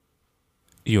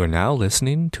You are now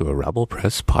listening to a Rebel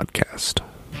Press podcast.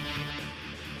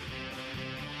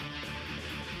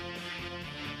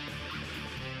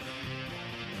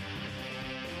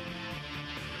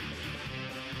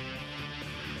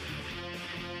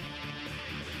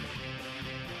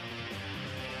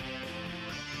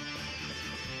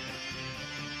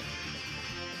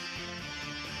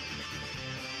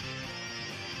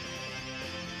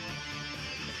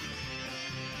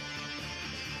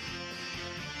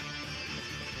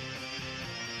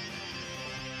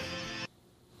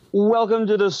 Welcome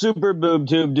to the Super Boob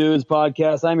Tube Dudes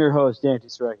podcast. I'm your host, Dante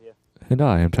Sarakia. And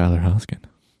I am Tyler Hoskin.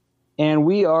 And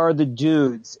we are the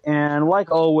dudes. And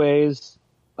like always,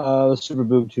 the Super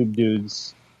Boob Tube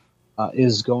Dudes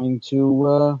is going to,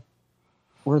 we're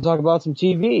going to talk about some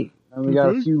TV. And we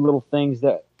got a few little things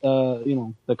that,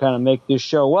 that kind of make this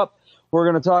show up. We're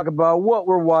going to talk about what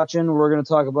we're watching. We're going to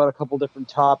talk about a couple different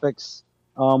topics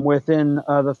within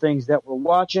the things that we're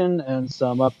watching and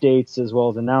some updates as well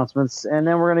as announcements. And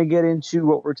then we're going to get into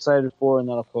what we're excited for, and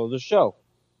that'll close the show.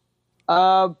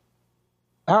 How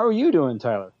are you doing,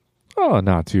 Tyler? Oh,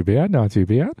 not too bad, not too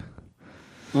bad.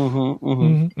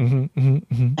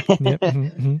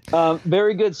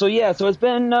 Very good. So it's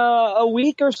been a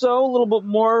week or so, a little bit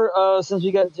more since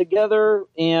we got together,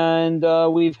 and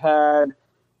we've had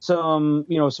some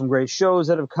great shows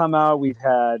that have come out. We've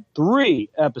had 3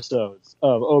 episodes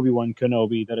of Obi-Wan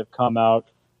Kenobi that have come out.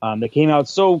 They came out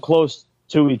so close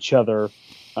to each other,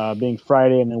 being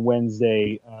Friday and then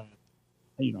Wednesday.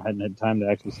 Hadn't had time to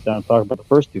actually sit down and talk about the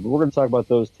first 2, but we're going to talk about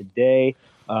those today.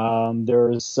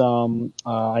 There's some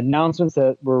announcements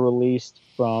that were released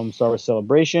from Star Wars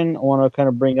Celebration I want to kind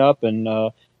of bring up,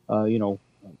 and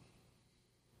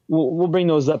We'll bring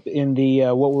those up in the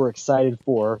what we're excited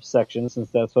for section, since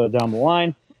that's down the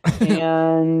line.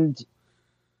 And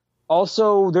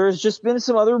also, there's just been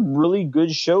some other really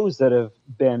good shows that have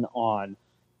been on.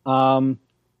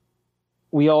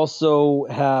 We also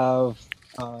have,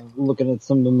 looking at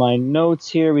some of my notes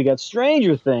here, we got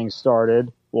Stranger Things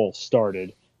started.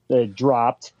 It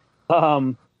dropped.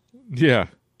 Yeah.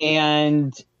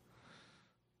 And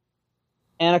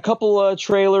a couple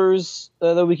trailers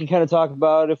that we can kind of talk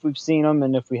about if we've seen them,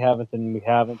 and if we haven't, then we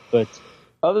haven't. But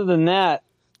other than that,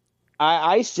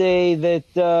 I say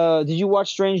that, did you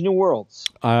watch Strange New Worlds?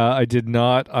 I did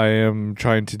not. I am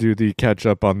trying to do the catch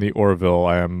up on the Orville.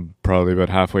 I am probably about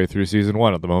halfway through season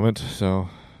 1 at the moment. So.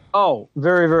 Oh,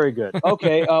 very, very good.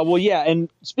 Okay. And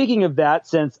speaking of that,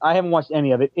 since I haven't watched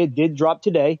any of it, it did drop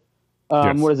today.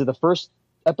 Yes. What is it, the first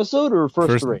episode or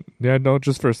first 3? Yeah, no,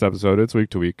 just first episode. It's week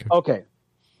to week. Okay.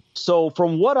 So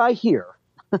from what I hear,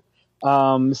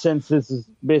 since this is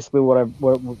basically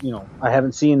I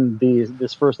haven't seen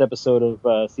this first episode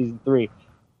of season 3,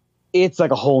 it's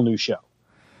like a whole new show.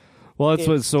 Well,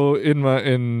 so in my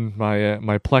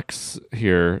Plex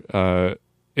here,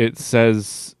 it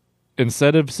says,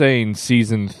 instead of saying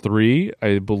season 3,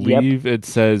 I believe it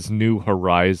says New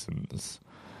Horizons.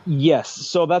 Yes,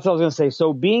 so that's what I was going to say.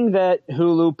 So being that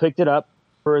Hulu picked it up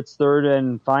for its 3rd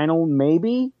and final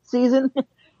maybe season.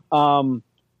 Because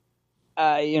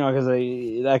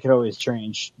that could always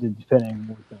change depending on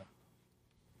what the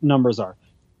numbers are.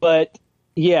 But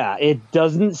yeah, it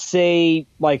doesn't say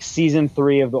like season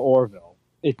 3 of the Orville.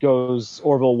 It goes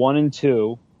Orville 1 and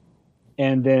 2,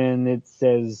 and then it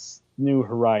says New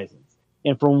Horizons.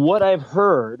 And from what I've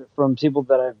heard from people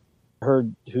that I've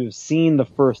heard who've seen the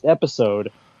first episode,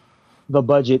 the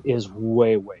budget is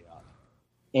way, way up.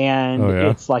 And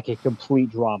it's like a complete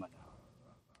drama.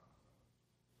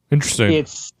 Interesting.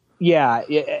 It's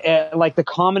like the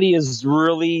comedy is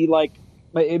really like,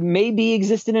 it may be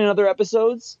existing in other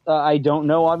episodes. I don't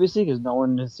know, obviously, because no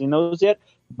one has seen those yet.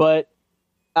 But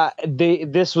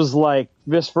this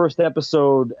first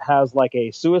episode has like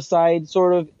a suicide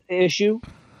sort of issue.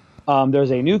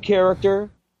 There's a new character.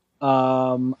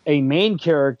 A main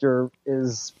character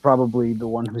is probably the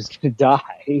one who's going to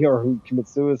die or who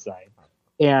commits suicide.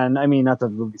 And I mean, not to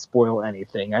really spoil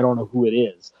anything, I don't know who it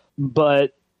is,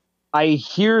 but I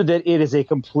hear that it is a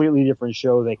completely different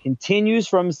show that continues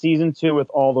from season 2 with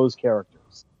all those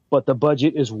characters, but the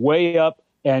budget is way up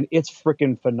and it's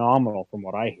freaking phenomenal from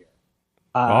what I hear.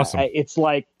 Awesome. It's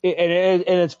like, and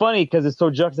it's funny because it's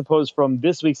so juxtaposed from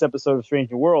this week's episode of Strange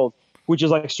New Worlds, which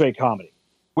is like straight comedy,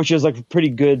 which is like pretty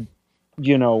good,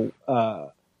 for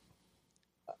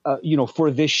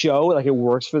this show. Like it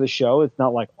works for the show. It's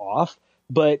not like off.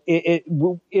 But it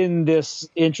in this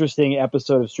interesting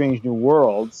episode of Strange New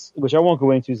Worlds, which I won't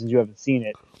go into since you haven't seen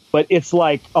it, but it's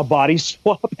like a body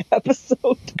swap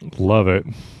episode. Love it.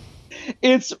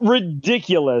 It's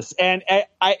ridiculous, and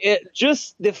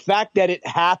just the fact that it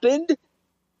happened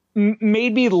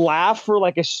made me laugh for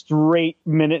like a straight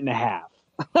minute and a half.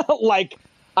 Like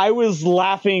I was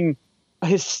laughing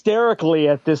hysterically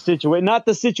at this situation, not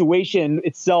the situation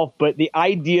itself, but the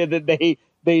idea that they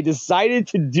decided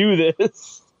to do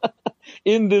this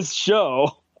in this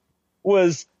show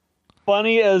was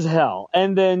funny as hell.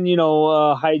 And then,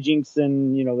 hijinks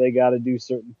and, they got to do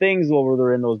certain things while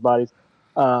they're in those bodies.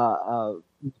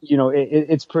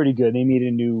 It's pretty good. They meet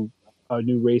a new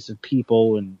race of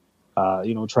people and,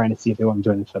 trying to see if they want to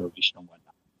join the Federation and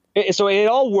whatnot. So it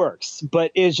all works,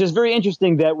 but it's just very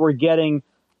interesting that we're getting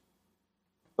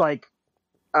like,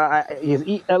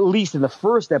 at least in the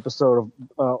first episode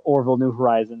of Orville New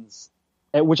Horizons,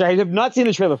 which I have not seen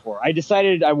the trailer for. I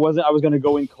decided I was going to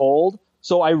go in cold.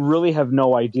 So I really have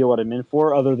no idea what I'm in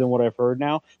for other than what I've heard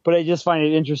now. But I just find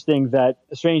it interesting that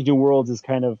Strange New Worlds is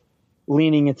kind of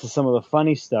leaning into some of the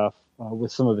funny stuff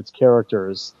with some of its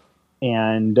characters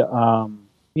and,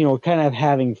 kind of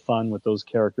having fun with those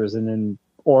characters. And then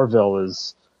Orville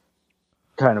is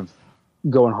kind of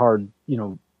going hard,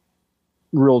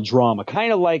 real drama.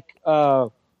 Kind of like,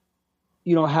 how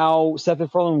Seth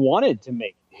MacFarlane wanted to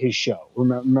make his show.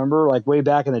 Remember, like way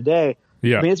back in the day?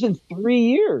 Yeah. I mean, it's been 3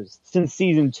 years since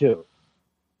season 2.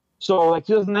 So like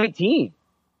 2019.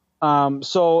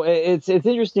 So it's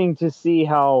interesting to see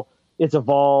how it's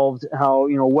evolved, how,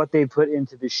 what they put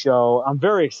into the show. I'm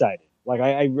very excited. Like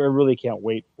I really can't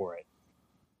wait for it.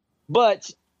 But,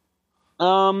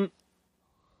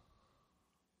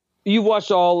 you watched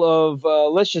all of,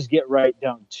 let's just get right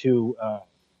down to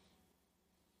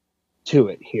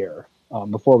it here,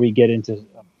 before we get into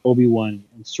Obi-Wan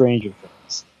and Stranger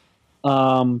Things.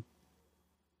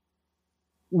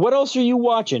 What else are you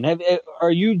watching?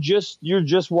 You're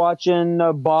just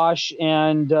watching Bosch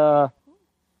and you're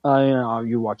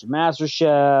watching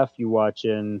MasterChef, you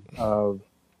watching the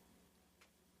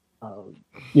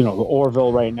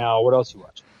Orville right now. What else are you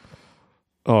watching?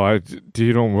 Oh,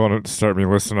 you don't want to start me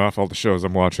listing off all the shows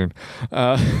I'm watching.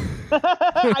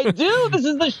 I do. This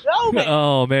is the show, man.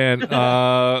 Oh man.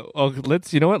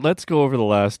 Let's go over the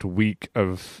last week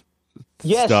of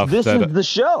stuff. This is the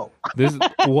show. This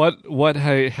what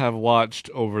I have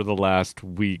watched over the last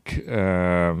week,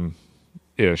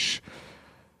 ish.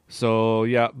 So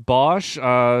yeah, Bosch.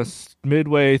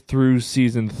 Midway through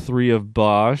season 3 of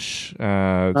Bosch.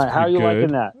 Right, how are you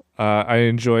liking that? I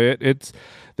enjoy it.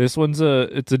 This one's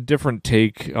a different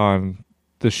take on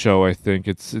the show. I think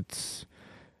it's a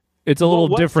little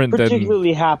different than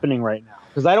particularly happening right now,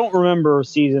 because I don't remember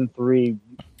season 3,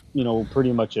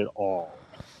 pretty much at all.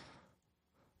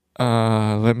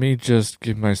 Let me just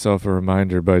give myself a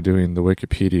reminder by doing the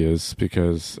Wikipedias,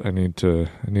 because I need to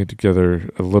gather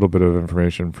a little bit of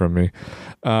information from me.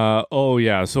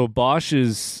 So Bosch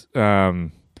is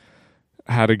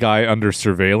had a guy under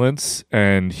surveillance,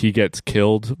 and he gets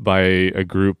killed by a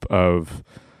group of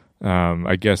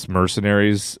I guess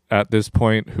mercenaries at this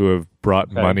point who have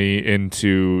brought money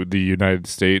into the United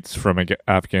States from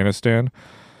Afghanistan.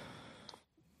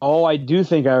 Oh, I do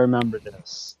think I remember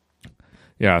this.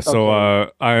 Yeah, so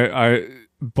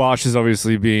Bosch is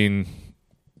obviously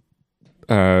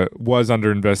was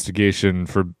under investigation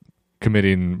for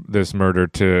committing this murder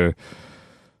to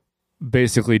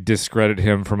basically discredit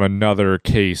him from another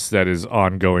case that is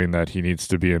ongoing that he needs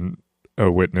to be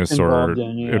a witness involved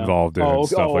in and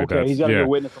stuff like that. He's got to be a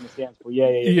witness from the stands for.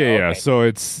 Yeah. So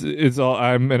it's all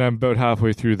I'm about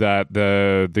halfway through that.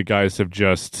 The guys have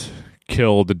just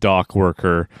killed a dock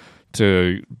worker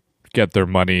to get their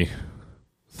money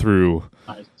through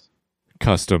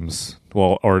customs.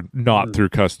 Well, or not through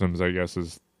customs, I guess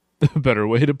is the better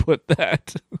way to put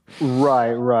that.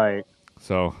 Right.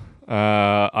 So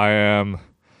I am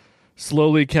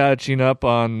slowly catching up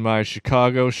on my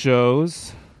Chicago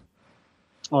shows.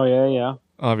 Oh yeah.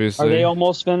 Obviously, are they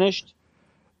almost finished?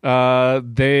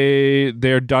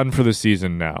 They're done for the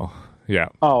season now. Yeah.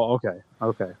 Oh, okay.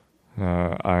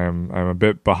 I'm a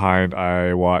bit behind.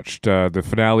 I watched the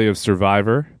finale of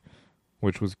Survivor,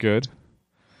 which was good.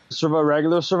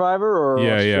 Regular Survivor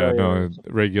or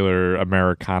regular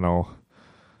Americano.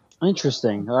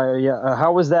 Interesting.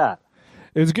 How was that?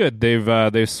 It was good.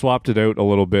 They've swapped it out a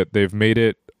little bit. They've made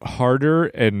it harder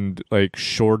and like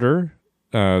shorter.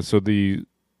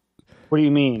 What do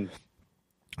you mean?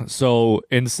 So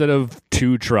instead of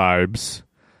 2 tribes,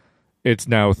 it's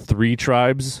now 3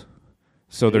 tribes.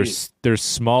 So there's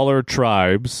smaller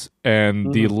tribes,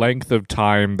 and the length of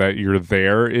time that you're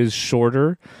there is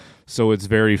shorter. So it's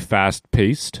very fast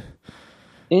paced.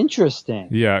 Interesting.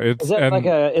 Yeah, is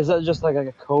that just like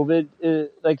a COVID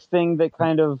like thing that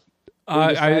kind of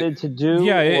decided to do?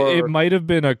 Yeah, it might have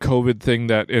been a COVID thing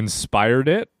that inspired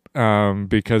it,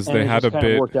 because they had a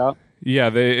bit. Worked out? Yeah,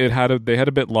 they had a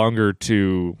bit longer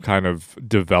to kind of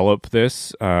develop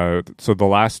this. So the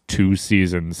last 2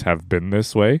 seasons have been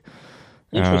this way.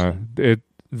 It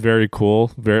very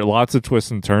cool. Very lots of twists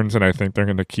and turns, and I think they're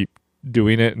going to keep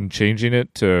doing it and changing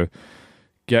it to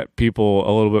get people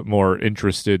a little bit more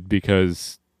interested,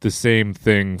 because the same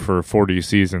thing for 40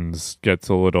 seasons gets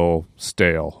a little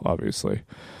stale, obviously.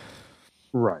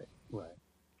 Right.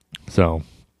 So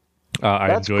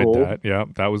I enjoyed cool. that. Yeah,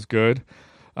 that was good.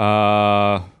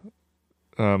 More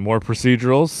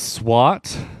procedurals.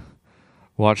 SWAT.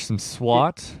 Watch some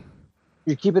SWAT.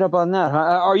 You're keeping up on that, huh?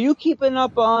 Are you keeping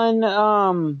up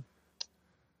on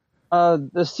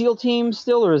the SEAL team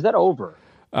still, or is that over?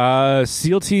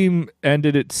 SEAL Team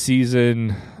ended its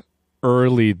season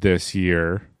early this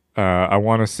year. I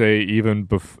want to say even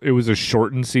it was a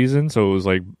shortened season, so it was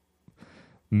like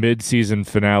mid-season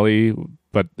finale,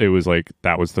 but it was like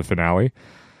that was the finale.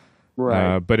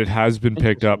 Right. But it has been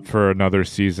picked up for another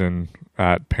season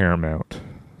at Paramount.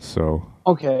 So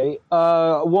okay.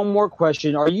 One more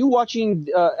question: are you watching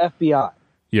FBI?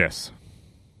 yes.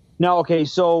 Now, okay.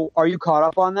 So, are you caught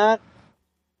up on that?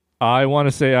 I want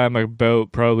to say I'm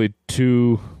about probably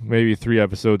 2, maybe 3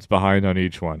 episodes behind on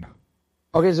each one.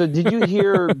 Okay, so did you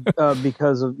hear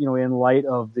because of in light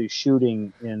of the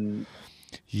shooting in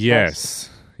Yes,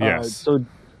 yes. So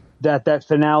that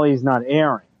finale is not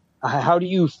airing. How do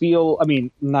you feel? I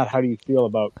mean, not how do you feel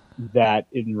about that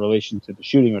in relation to the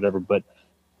shooting or whatever, but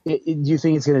do you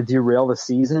think it's going to derail the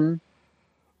season?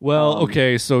 Well,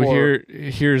 okay, so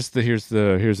here's the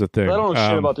thing. I don't know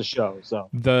shit about the show, so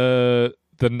the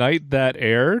night that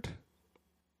aired,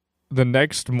 the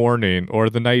next morning, or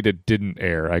the night it didn't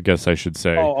air, I guess I should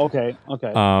say. Oh, okay.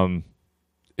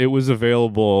 It was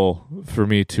available for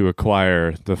me to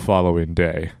acquire the following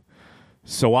day,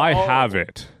 so I have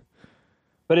it.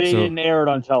 But it didn't air it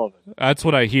on television. That's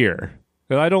what I hear.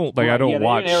 And I don't like. I don't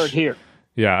watch. They didn't air it here.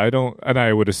 Yeah, I don't, and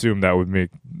I would assume that would make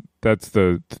that's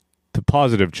the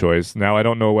positive choice. Now I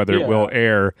don't know whether it will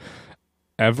air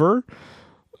ever.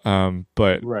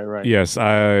 But right. Yes,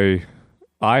 I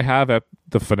have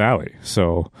the finale,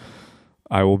 so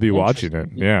I will be watching it.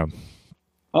 Yeah.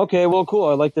 Okay, well, cool.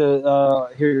 I'd like to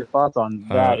hear your thoughts on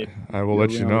that. I will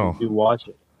let you know. You watch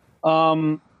it.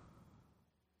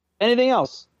 Anything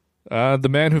else? The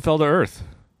Man Who Fell to Earth.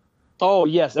 Oh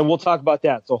yes, and we'll talk about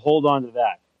that. So hold on to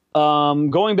that.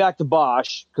 Going back to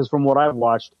Bosch, because from what I've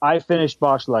watched, I finished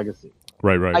Bosch Legacy.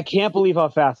 Right. I can't believe how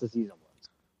fast the season was.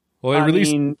 Well, they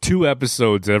released 2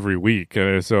 episodes every week,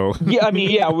 so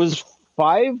it was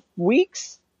 5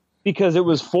 weeks because it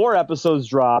was 4 episodes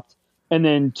dropped, and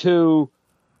then 4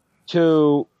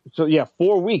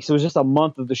 weeks. It was just a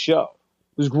month of the show.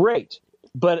 It was great,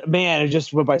 but man, it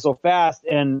just went by so fast.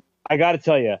 And I got to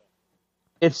tell you,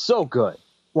 it's so good.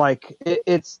 Like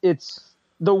it's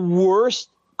the worst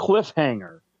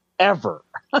cliffhanger ever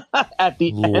at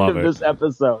the end of this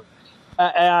episode.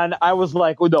 And I was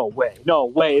like, oh, no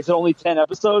way. Is it only 10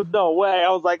 episodes? No way. I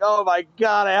was like, oh my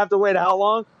God, I have to wait how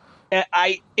long? And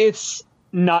it's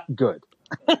not good.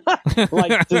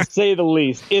 Like, to say the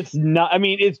least. It's not, I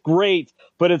mean, it's great,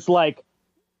 but it's like,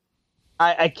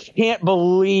 I can't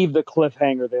believe the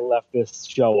cliffhanger they left this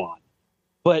show on.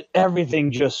 But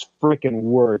everything just freaking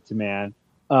worked, man.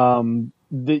 Everything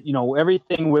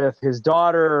with his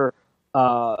daughter,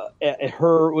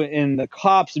 her and the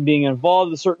cops and being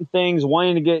involved in certain things,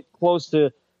 wanting to get close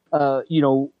to,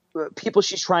 people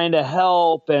she's trying to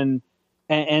help, and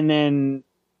then,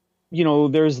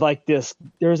 there's like this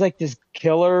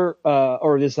killer,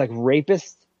 or this like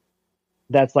rapist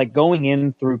that's like going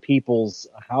in through people's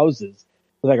houses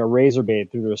with like a razor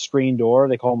blade through a screen door.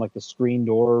 They call him like the screen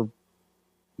door,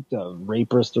 the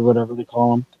rapist or whatever they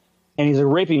call him. And he's like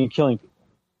raping and killing people.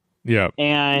 Yeah.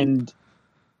 And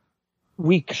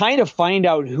we kind of find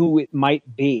out who it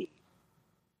might be.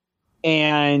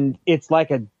 And it's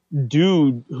like a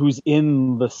dude who's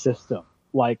in the system,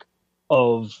 like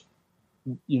of,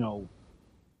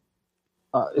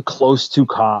 close to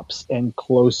cops and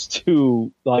close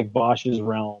to like Bosch's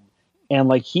realm. And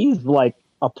like, he's like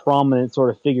a prominent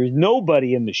sort of figure.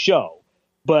 Nobody in the show,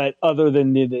 but other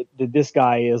than this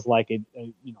guy is like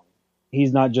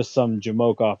he's not just some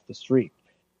jamoke off the street.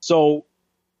 So,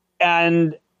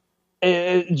 and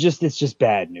it's just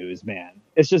bad news, man.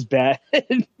 It's just bad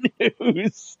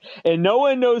news. And no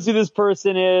one knows who this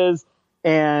person is.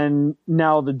 And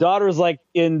now the daughter's like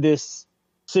in this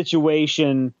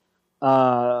situation,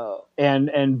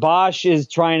 and Bosch is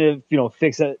trying to,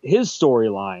 fix his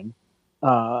storyline,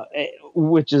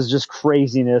 which is just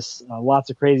craziness.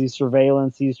 Lots of crazy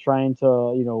surveillance he's trying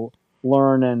to,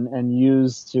 learn and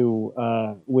use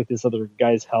to, with this other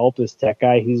guy's help, this tech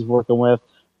guy he's working with,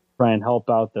 try and help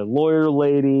out the lawyer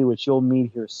lady, which you'll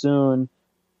meet here soon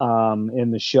in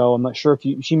the show. I'm not sure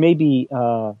if she may be,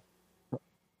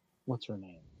 what's her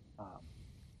name?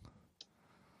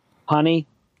 Honey.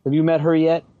 Have you met her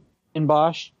yet in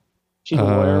Bosch? She's a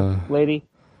lawyer lady.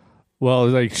 Well,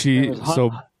 like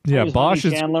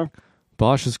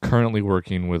Bosch is currently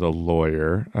working with a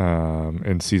lawyer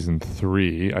in season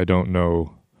 3. I don't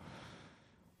know.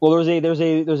 Well, there's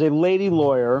a lady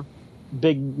lawyer,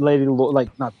 big lady,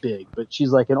 like not big, but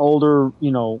she's like an older,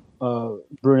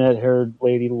 brunette-haired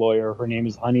lady lawyer. Her name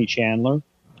is Honey Chandler,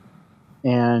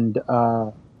 and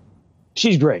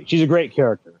she's great. She's a great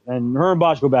character, and her and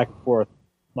Bosch go back and forth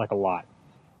like a lot.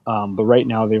 But right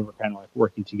now they were kind of like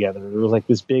working together. There was like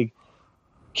this big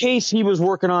case he was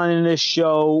working on in this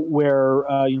show where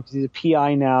he's a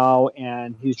PI now,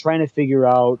 and he's trying to figure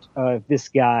out if this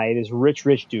guy, this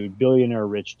rich dude, billionaire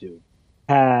rich dude,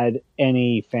 had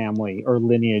any family or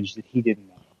lineage that he didn't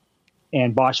know.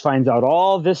 And Bosch finds out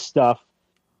all this stuff,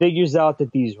 figures out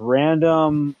that these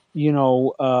random,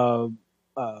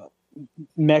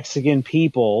 Mexican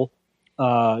people,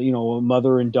 a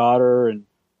mother and daughter and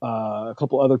a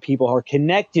couple other people are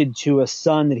connected to a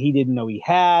son that he didn't know he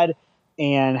had,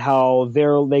 and how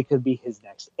they could be his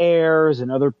next heirs,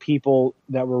 and other people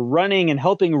that were running and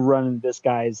helping run this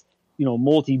guy's,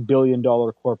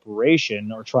 multi-billion-dollar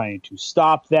corporation are trying to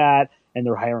stop that, and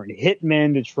they're hiring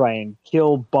hitmen to try and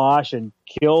kill Bosch and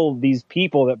kill these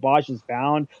people that Bosch has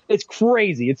found. It's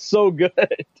crazy. It's so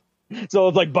good. So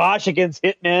it's like Bosch against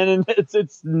hitmen, and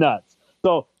it's nuts.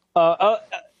 So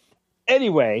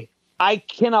anyway, I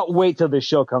cannot wait till this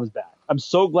show comes back. I'm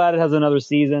so glad it has another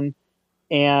season.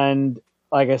 And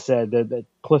like I said, the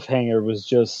cliffhanger was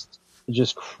just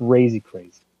crazy.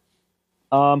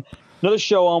 Another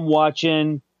show I'm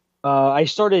watching, I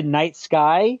started Night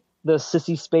Sky, the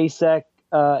Sissy Spacek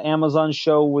Amazon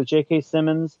show with J.K.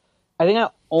 Simmons. I think I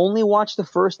only watched the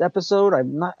first episode.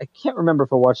 I can't remember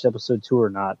if I watched episode 2 or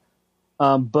not.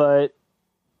 But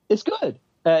it's good.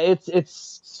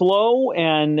 It's slow,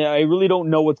 and I really don't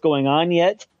know what's going on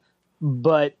yet.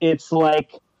 But it's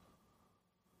like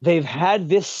they've had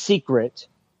this secret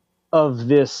of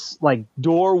this like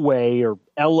doorway or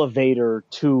elevator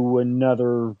to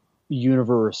another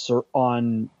universe or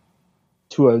on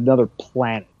to another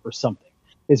planet or something.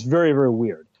 It's very, very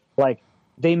weird. Like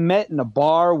they met in a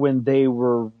bar when they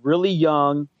were really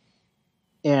young,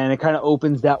 and it kind of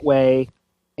opens that way.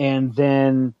 And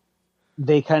then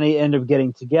they kind of end up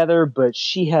getting together, but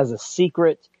she has a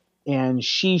secret and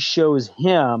she shows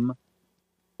him,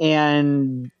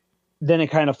 and then it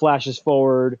kind of flashes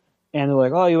forward and they're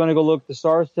like, oh, you want to go look at the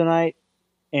stars tonight?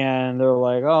 And they're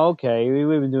like, oh, okay.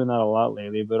 We've been doing that a lot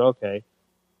lately, but okay.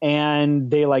 And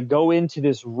they like go into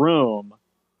this room,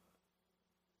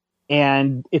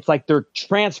 and it's like they're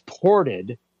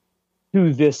transported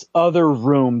to this other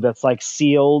room that's like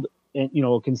sealed and,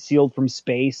 concealed from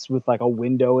space with like a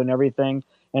window and everything.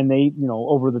 And they,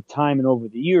 over the time and over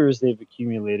the years, they've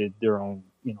accumulated their own,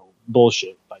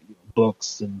 bullshit, like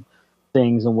books and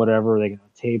things and whatever. They got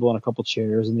a table and a couple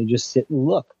chairs, and they just sit and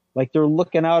look like they're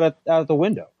looking out the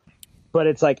window, but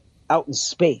it's like out in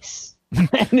space.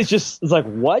 And it's like,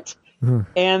 what?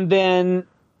 And then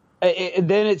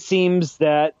it seems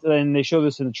that, and they show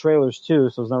this in the trailers too,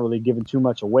 so it's not really giving too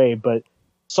much away, but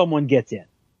someone gets in.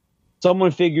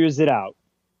 Someone figures it out,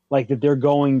 like that they're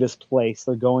going this place,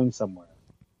 they're going somewhere.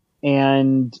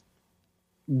 And,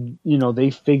 they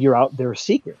figure out their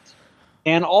secrets.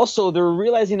 And also they're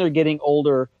realizing they're getting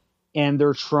older, and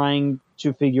they're trying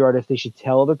to figure out if they should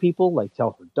tell other people, like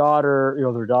tell her daughter,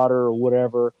 their daughter or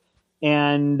whatever.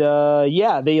 And,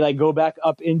 they like go back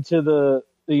up into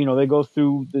they go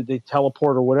through the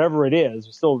teleport or whatever it is.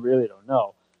 We still really don't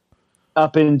know.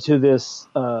 Up into this,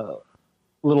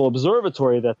 little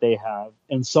observatory that they have,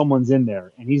 and someone's in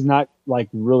there, and he's not like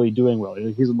really doing well.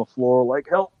 He's on the floor like,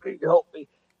 help me.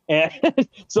 And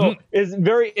so it's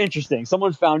very interesting.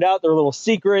 Someone found out their little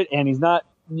secret, and he's not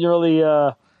really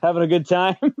having a good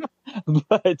time.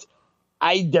 But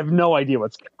I have no idea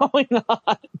what's going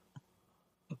on.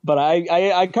 But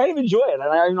I kind of enjoy it,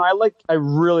 and I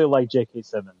really like J.K.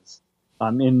 Simmons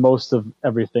in most of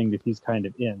everything that he's kind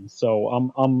of in. So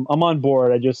I'm on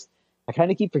board. I kind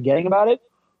of keep forgetting about it.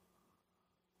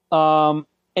 And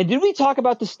did we talk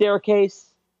about The Staircase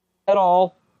at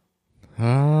all?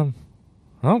 I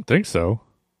don't think so.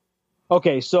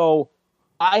 Okay, so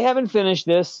I haven't finished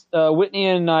this. Whitney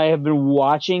and I have been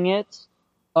watching it.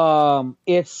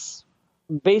 It's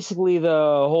basically the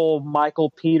whole Michael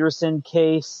Peterson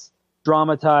case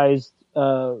dramatized.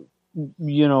 Like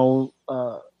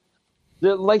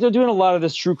they're doing a lot of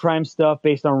this true crime stuff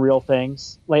based on real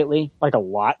things lately, like a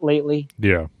lot lately.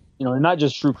 Yeah. not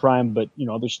just true crime, but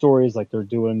other stories, like they're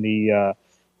doing the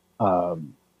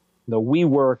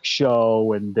WeWork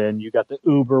show, and then you got the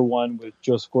Uber one with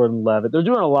Joseph Gordon-Levitt. They're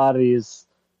doing a lot of these,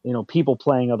 people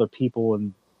playing other people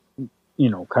and,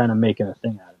 kind of making a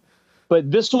thing out of it.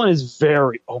 But this one is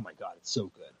oh my God, it's so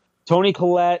good. Toni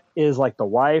Collette is like the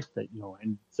wife that,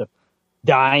 ends up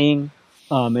dying.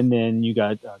 And then you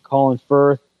got Colin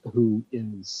Firth, who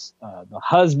is the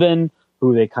husband,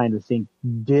 who they kind of think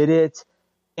did it.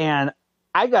 And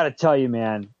I got to tell you,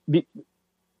 man,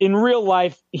 in real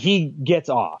life, he gets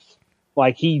off.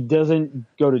 Like, he doesn't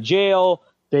go to jail.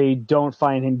 They don't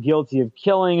find him guilty of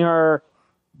killing her.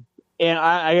 And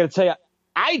I got to tell you,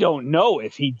 I don't know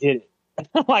if he did it.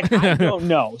 Like, I don't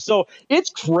know. So it's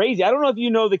crazy. I don't know if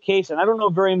you know the case, and I don't know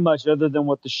very much other than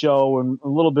what the show and a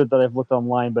little bit that I've looked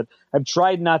online, but I've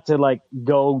tried not to like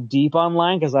go deep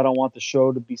online because I don't want the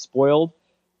show to be spoiled.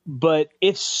 But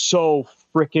it's so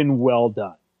freaking well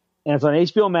done. And it's on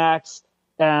HBO Max,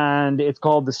 and it's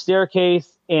called The Staircase.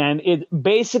 And it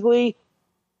basically,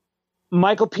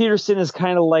 Michael Peterson is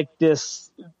kind of like this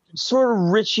sort of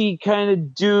Richie kind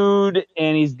of dude,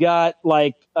 and he's got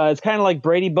like it's kind of like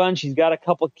Brady Bunch. He's got a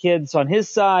couple kids on his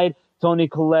side. Toni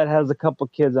Collette has a couple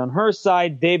kids on her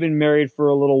side. They've been married for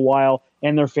a little while,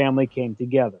 and their family came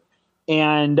together.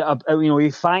 And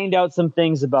we find out some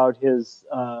things about his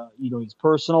his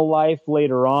personal life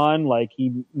later on, like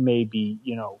he may be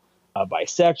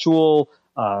bisexual,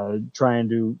 trying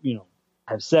to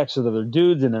have sex with other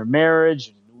dudes in their marriage,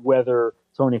 and whether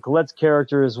Toni Collette's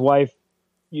character, his wife,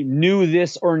 you knew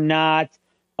this or not.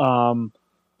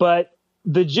 But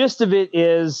the gist of it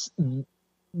is where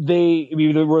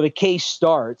the case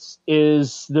starts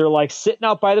is they're like sitting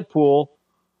out by the pool.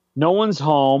 No one's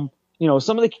home.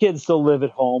 Some of the kids still live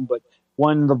at home, but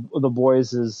one of the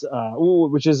boys is,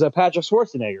 which is Patrick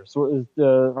Schwarzenegger. So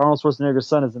Arnold Schwarzenegger's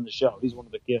son is in the show. He's one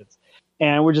of the kids.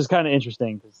 And which is kind of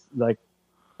interesting because like,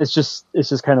 it's just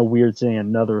kind of weird seeing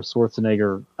another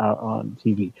Schwarzenegger out on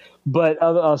TV. But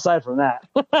aside from that,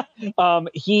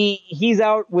 he's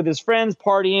out with his friends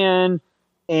partying,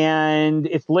 and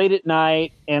it's late at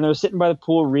night, and they're sitting by the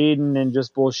pool reading and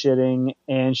just bullshitting.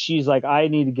 And she's like, "I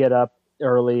need to get up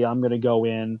early. I'm going to go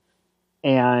in."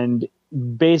 And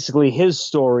basically, his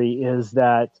story is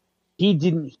that he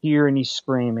didn't hear any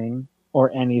screaming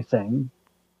or anything,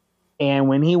 and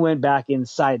when he went back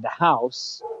inside the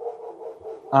house,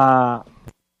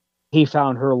 he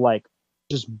found her like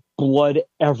just blood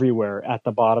everywhere at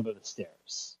the bottom of the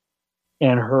stairs,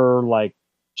 and her like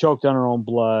choked on her own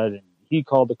blood. And he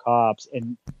called the cops,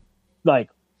 and like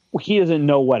he doesn't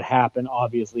know what happened.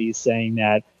 Obviously, he's saying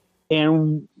that.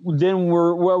 And then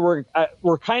we're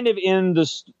kind of in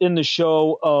the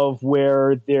show of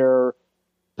where they're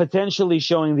potentially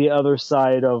showing the other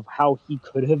side of how he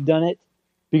could have done it,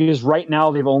 because right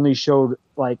now they've only showed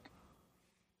like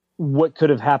what could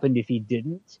have happened if he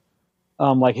didn't,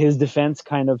 like his defense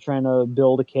kind of trying to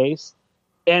build a case.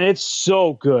 And it's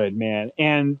so good, man.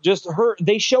 And just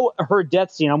they show her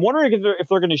death scene. I'm wondering if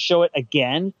they're going to show it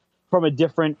again from a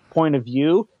different point of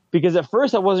view, because at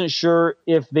first I wasn't sure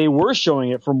if they were showing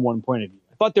it from one point of view.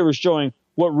 I thought they were showing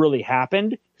what really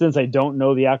happened, since I don't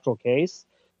know the actual case.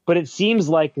 But it seems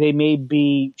like they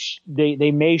may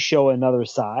show another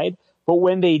side. But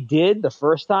when they did the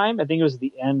first time, I think it was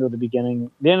the end or the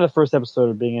beginning, the end of the first episode or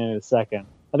the beginning of the second.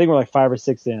 I think we're like 5 or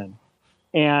 6 in.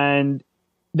 And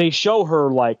they show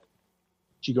her like,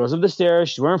 she goes up the stairs,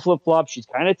 she's wearing flip-flops, she's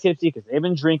kind of tipsy because they've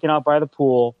been drinking out by the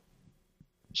pool.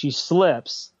 She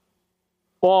slips,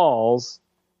 falls,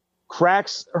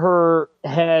 cracks her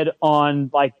head on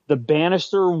like the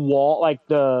banister wall, like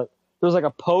there's like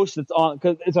a post that's on,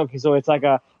 cause it's okay. So it's like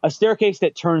a staircase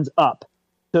that turns up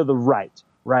to the right?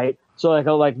 So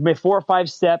like maybe 4 or 5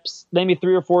 steps, maybe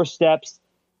 3 or 4 steps,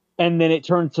 and then it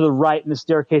turns to the right and the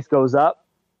staircase goes up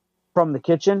from the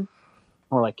kitchen,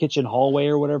 or like kitchen hallway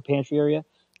or whatever, pantry area.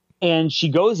 And she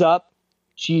goes up,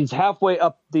 she's halfway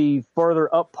up the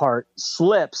further up part,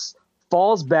 slips,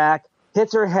 falls back,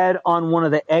 hits her head on one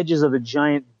of the edges of the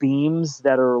giant beams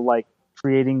that are like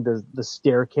creating the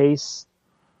staircase.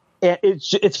 And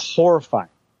it's horrifying.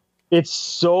 It's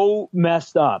so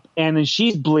messed up. And then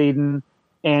she's bleeding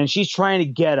and she's trying to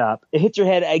get up. It hits her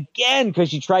head again because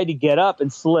she tried to get up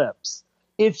and slips.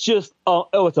 It's just,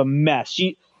 it's a mess.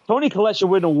 Toni Collette should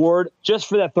win an award just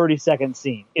for that 30-second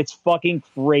scene. It's fucking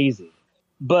crazy.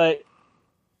 But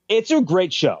it's a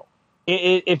great show.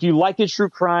 If you like the true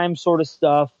crime sort of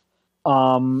stuff,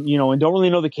 and don't really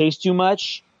know the case too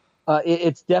much,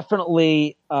 it's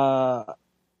definitely a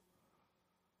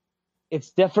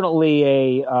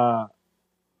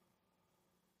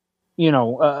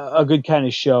good kind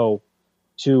of show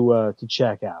to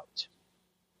check out.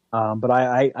 But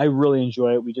I really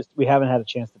enjoy it. We haven't had a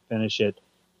chance to finish it,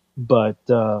 but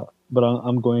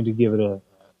I'm going to give it a,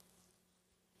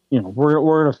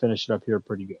 we're gonna finish it up here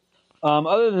pretty good.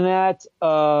 Other than that,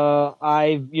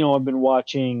 I've been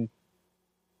watching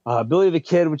Billy the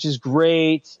Kid, which is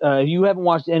great. You haven't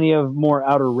watched any of more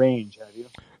Outer Range, have you?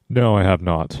 No, I have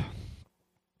not.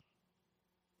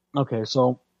 Okay,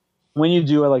 so when you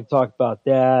do, I like to talk about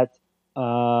that.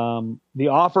 The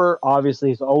Offer obviously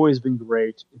has always been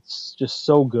great. It's just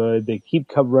so good. They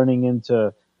keep running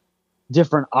into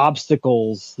different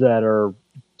obstacles that are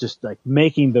just like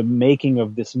making the making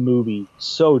of this movie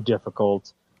so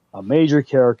difficult. A major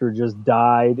character just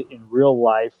died in real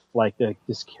life, like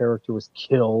this character was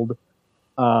killed.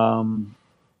 And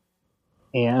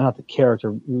not the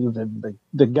character,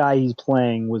 the guy he's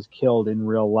playing was killed in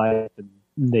real life, and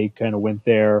they kind of went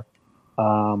there.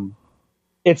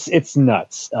 It's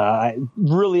nuts.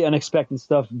 Really unexpected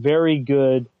stuff. Very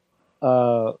good.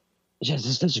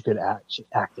 Just such a good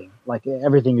acting. Like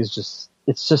everything is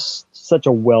it's just such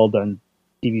a well done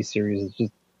TV series. It's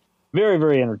just very,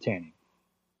 very entertaining.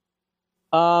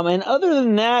 And other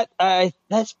than that,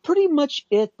 that's pretty much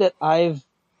it that I've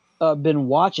been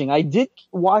watching. I did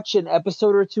watch an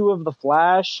episode or two of The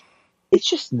Flash. It's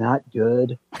just not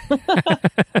good.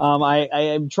 I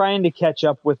am trying to catch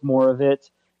up with more of it,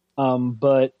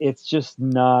 but it's just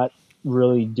not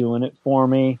really doing it for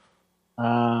me.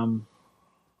 And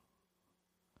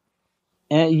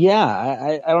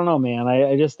yeah, I don't know, man.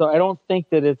 I don't think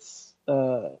that it's.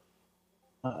 I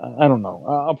don't know.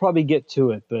 I'll probably get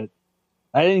to it, but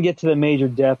I didn't get to the major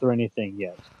death or anything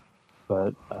yet.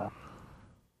 But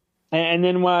and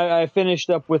then when I finished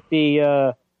up with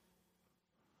the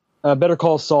Better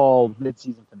Call Saul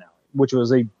mid-season finale, which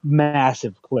was a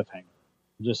massive cliffhanger,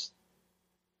 just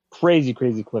crazy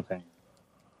cliffhanger.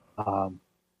 A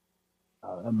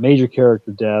major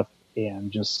character death,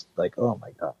 and just like, oh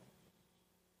my god.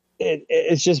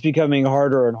 It's just becoming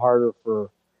harder and harder for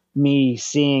me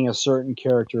seeing a certain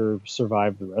character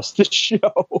survive the rest of the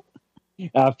show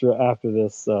after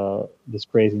this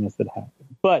craziness that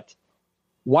happened. But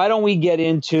why don't we get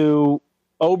into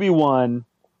Obi-Wan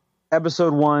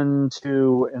episode 1,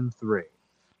 2, and 3?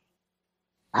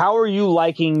 How are you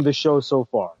liking the show so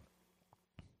far?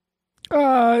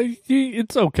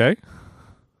 It's okay.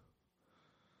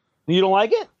 You don't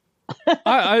like it?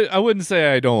 I wouldn't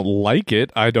say I don't like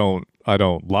it. I don't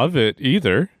love it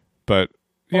either. But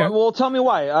yeah. Well, tell me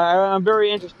why. I'm very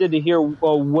interested to hear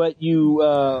if you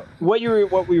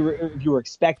were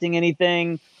expecting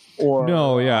anything or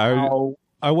no. Yeah,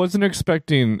 I wasn't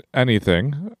expecting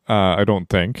anything. I don't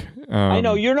think. I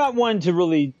know you're not one to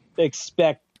really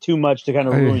expect too much to kind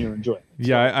of ruin your enjoyment.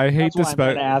 Yeah, So I hate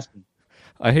to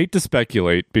I hate to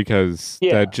speculate because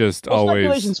that just always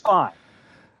speculation's fine.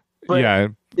 But yeah.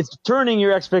 It's turning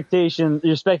your speculation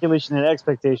into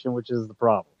expectation, which is the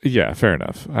problem. Yeah, fair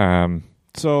enough.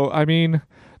 So I mean,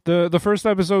 the first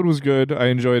episode was good. I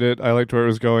enjoyed it. I liked where it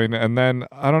was going, and then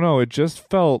I don't know, it just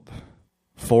felt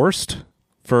forced,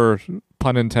 for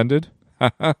pun intended.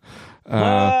 Okay.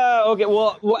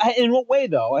 Well, in what way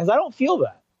though? Because I don't feel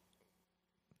that.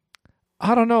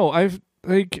 I don't know. I've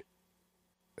like.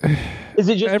 Is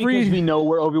it just because we know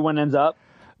where Obi-Wan ends up?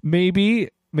 Maybe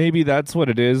that's what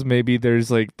it is. Maybe there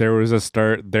was a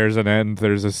start, there's an end,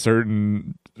 there's a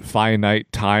certain finite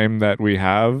time that we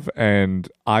have, and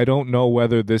I don't know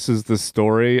whether this is the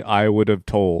story I would have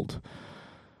told.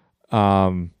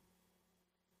 Okay.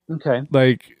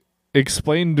 Like,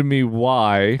 explain to me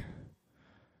why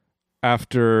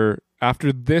after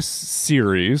this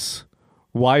series,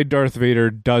 why Darth Vader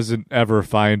doesn't ever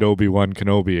find Obi-Wan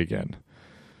Kenobi again.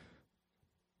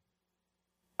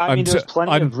 I mean, there's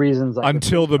plenty of reasons.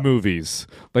 Until the movies.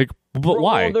 Like, but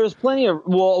why? Well, there's plenty of...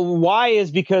 Well, why is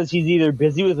because he's either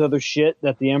busy with other shit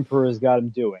that the Emperor has got him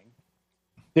doing.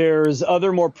 There's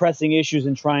other more pressing issues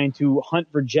in trying to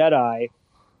hunt for Jedi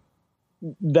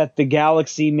that the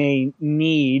galaxy may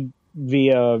need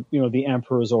via, the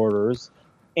Emperor's orders.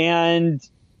 And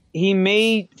he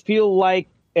may feel like,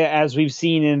 as we've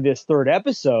seen in this third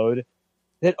episode,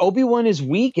 that Obi-Wan is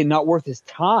weak and not worth his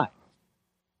time.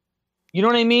 You know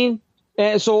what I mean?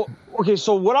 And so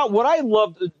what I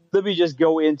loved, let me just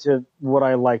go into what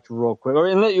I liked real quick.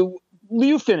 And let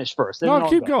you finish first. No,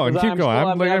 keep going.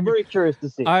 I'm very curious to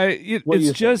see.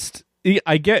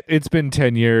 I get it's been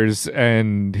 10 years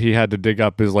and he had to dig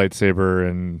up his lightsaber,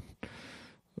 and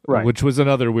right. Which was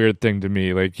another weird thing to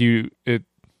me. Like, there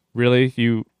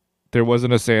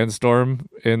wasn't a sandstorm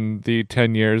in the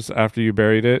 10 years after you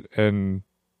buried it, and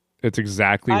It's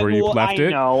exactly where you left it.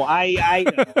 I know. I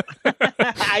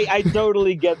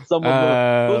totally get some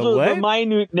of those are the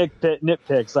minute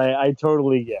nitpicks. I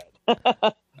totally get.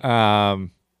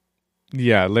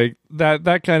 Yeah, like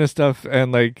that kind of stuff,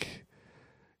 and like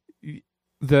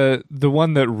the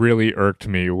one that really irked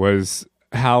me was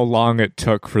how long it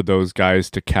took for those guys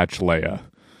to catch Leia.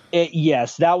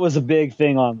 Yes, that was a big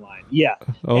thing online. Yeah,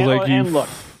 I was and look,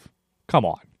 come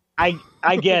on.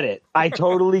 I get it. I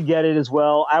totally get it as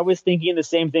well. I was thinking the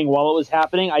same thing while it was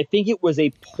happening. I think it was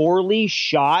a poorly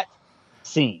shot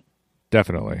scene.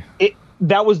 Definitely.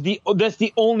 That's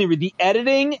the only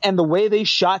editing and the way they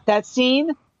shot that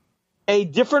scene. A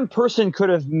different person could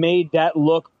have made that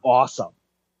look awesome,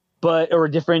 or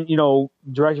a different,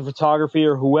 director of photography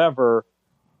or whoever.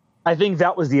 I think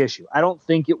that was the issue. I don't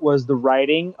think it was the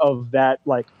writing of that,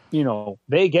 like,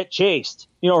 they get chased,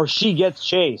 or she gets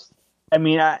chased. I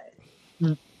mean,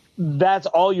 that's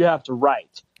all you have to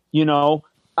write.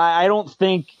 I don't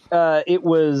think it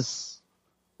was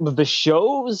the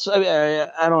shows.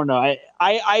 I don't know.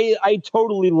 I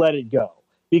totally let it go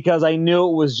because I knew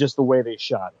it was just the way they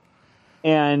shot it.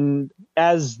 And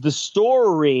as the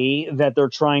story that they're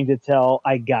trying to tell,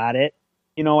 I got it.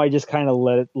 I just kind of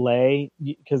let it lay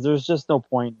because there's just no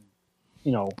point,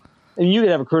 and you could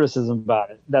have a criticism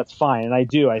about it. That's fine. And I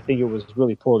do. I think it was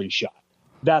really poorly shot.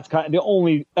 That's kind of the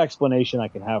only explanation I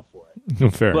can have for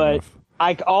it. Fair enough.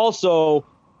 I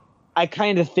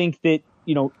kind of think that,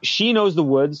 she knows the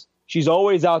woods. She's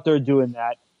always out there doing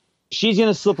that. She's going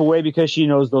to slip away because she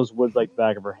knows those woods like the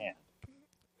back of her hand.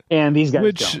 And these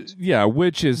guys don't.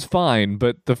 Which is fine,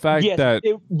 but the fact that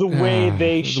the way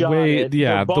they shot it,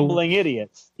 they're bumbling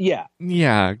idiots. Yeah.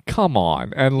 Yeah, come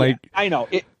on. And I know.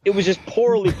 It was just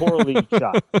poorly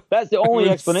shot. That's the only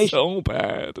explanation. So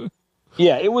bad.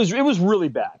 Yeah, it was really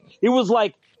bad. It was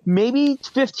like maybe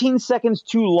 15 seconds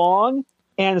too long,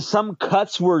 and some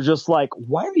cuts were just like,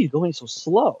 why are you going so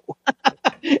slow?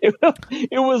 It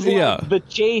was like the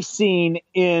chase scene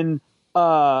in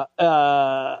Austin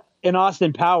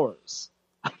Powers.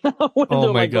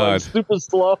 Oh my god! Super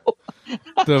slow.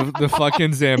 the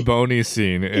fucking Zamboni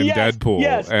scene in Deadpool,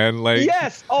 and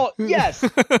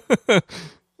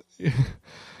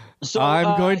So,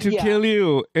 I'm going to kill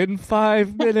you in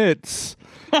 5 minutes.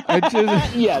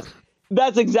 Yes,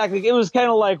 that's exactly. It was kind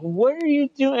of like, what are you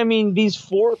doing? I mean, these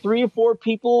 3 or 4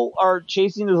 people are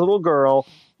chasing this little girl.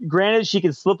 Granted, she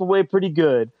can slip away pretty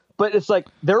good. But it's like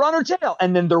they're on her tail,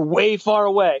 and then they're way far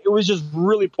away. It was just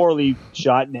really poorly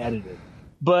shot and edited.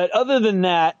 But other than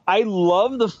that, I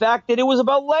love the fact that it was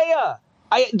about Leia.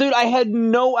 I had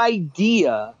no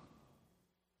idea.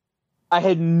 I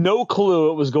had no clue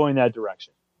it was going that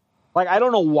direction. Like, I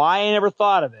don't know why I never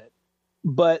thought of it.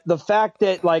 But the fact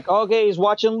that, like, okay, he's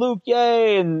watching Luke,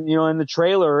 yay, and, in the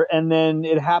trailer, and then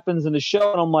it happens in the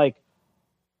show, and I'm like,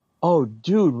 oh,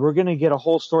 dude, we're going to get a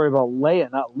whole story about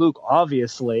Leia, not Luke,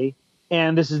 obviously.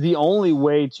 And this is the only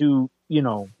way to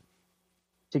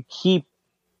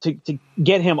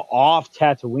get him off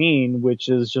Tatooine, which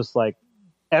is just like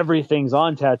everything's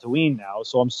on Tatooine now.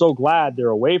 So I'm so glad they're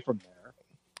away from there.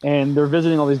 And they're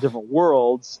visiting all these different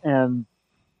worlds. And,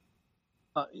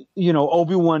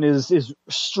 Obi-Wan is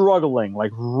struggling,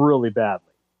 like, really badly.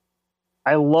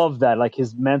 I love that, like,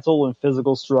 his mental and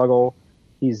physical struggle.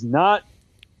 He's not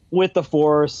with the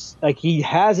Force, like, he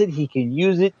has it, he can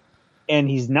use it, and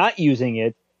he's not using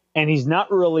it, and he's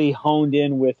not really honed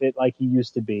in with it like he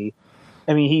used to be.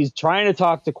 I mean, he's trying to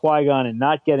talk to Qui-Gon and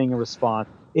not getting a response.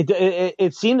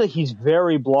 It seems like he's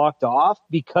very blocked off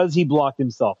because he blocked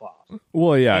himself off.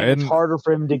 Well, yeah, and it's harder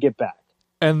for him to get back.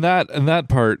 And that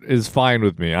part is fine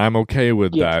with me. I'm okay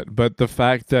with that. But the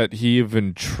fact that he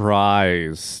even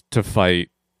tries to fight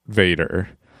Vader.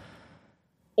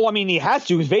 Well, I mean, he has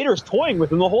to, because Vader's toying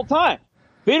with him the whole time.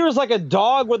 Vader's like a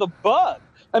dog with a bug.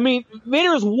 I mean,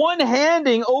 Vader's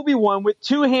one-handing Obi-Wan with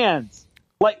 2 hands.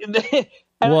 Like,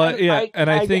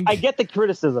 I think I get the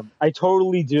criticism. I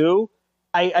totally do.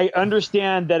 I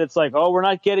understand that it's like, oh, we're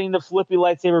not getting the flippy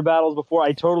lightsaber battles before.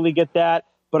 I totally get that.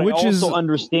 But I also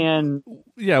understand.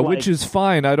 Yeah, which is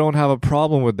fine. I don't have a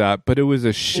problem with that. But it was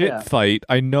a shit fight.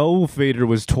 I know Vader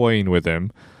was toying with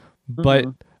him. But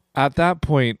at that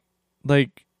point,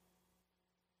 like,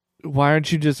 why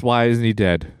isn't he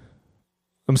dead?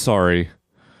 I'm sorry.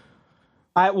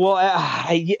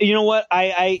 You know what?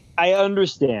 I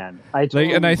understand. I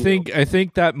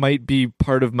think that might be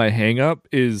part of my hang up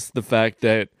is the fact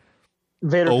that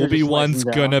Vader Obi-Wan's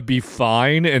gonna be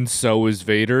fine, and so is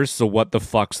Vader. So what the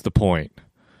fuck's the point?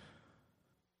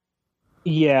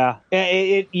 Yeah,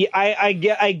 I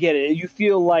get it. You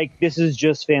feel like this is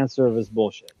just fan service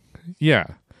bullshit. Yeah,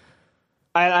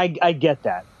 I get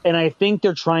that, and I think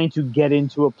they're trying to get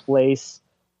into a place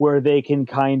where they can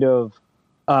kind of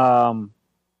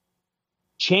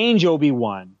change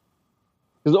Obi-Wan,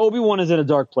 because Obi-Wan is in a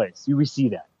dark place. We see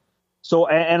that. So,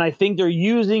 and I think they're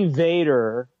using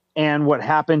Vader and what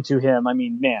happened to him. I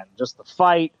mean, man, just the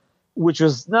fight, which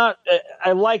was not.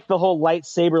 I like the whole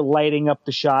lightsaber lighting up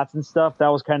the shots and stuff. That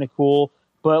was kind of cool.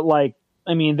 But like,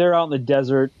 I mean, they're out in the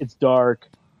desert. It's dark.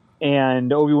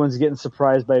 And Obi-Wan's getting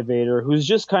surprised by Vader, who's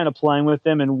just kind of playing with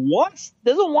him and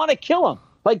doesn't want to kill him.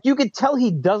 Like, you could tell he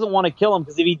doesn't want to kill him,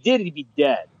 because if he did, he'd be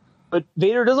dead. But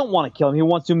Vader doesn't want to kill him. He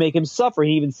wants to make him suffer.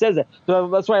 He even says that. So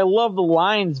that's why I love the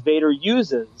lines Vader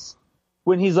uses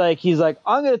when he's like,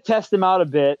 I'm going to test him out a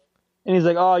bit. And he's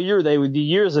like, oh, the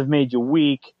years have made you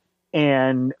weak,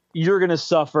 and you're going to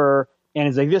suffer. And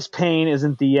he's like, this pain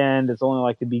isn't the end. It's only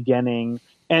like the beginning.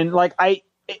 And like, I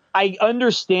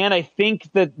understand. I think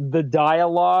that the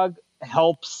dialogue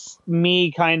helps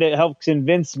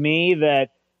convince me that,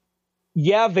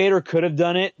 yeah, Vader could have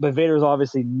done it, but Vader's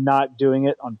obviously not doing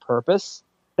it on purpose.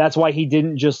 That's why he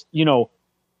didn't just,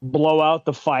 blow out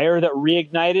the fire that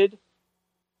reignited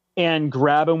and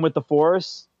grab him with the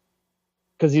Force,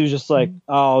 because he was just like,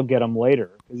 I'll get him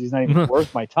later, because he's not even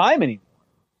worth my time anymore.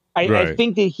 I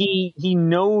think that he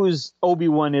knows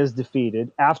Obi-Wan is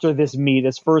defeated after this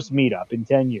first meetup in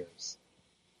 10 years.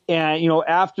 And,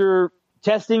 after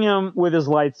testing him with his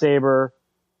lightsaber,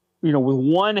 with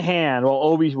one hand, while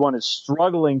Obi-Wan is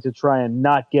struggling to try and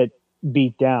not get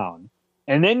beat down,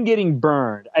 and then getting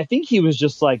burned, I think he was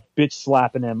just like bitch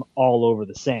slapping him all over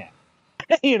the sand,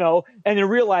 and then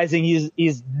realizing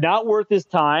he's not worth his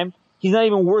time. He's not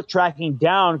even worth tracking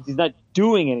down because he's not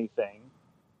doing anything.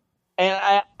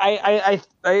 And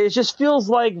it just feels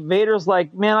like Vader's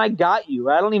like, man, I got you.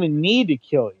 I don't even need to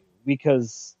kill you,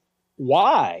 because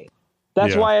why?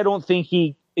 That's why I don't think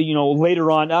he, later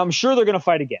on, I'm sure they're going to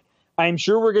fight again. I'm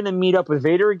sure we're going to meet up with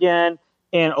Vader again,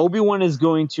 and Obi-Wan is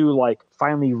going to like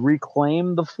finally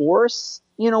reclaim the Force,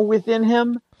 within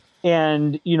him,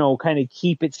 and, kind of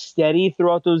keep it steady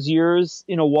throughout those years,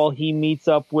 while he meets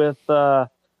up with,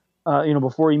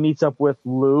 before he meets up with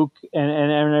Luke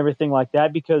and everything like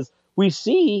that, because we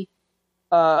see,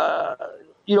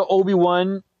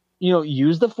 Obi-Wan,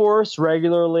 use the Force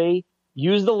regularly,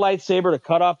 use the lightsaber to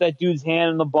cut off that dude's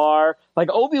hand in the bar. Like,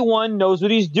 Obi-Wan knows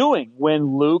what he's doing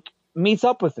when Luke meets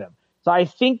up with him. So I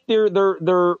think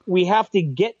we have to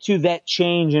get to that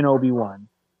change in Obi-Wan.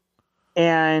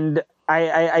 And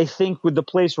I think with the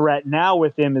place we're at now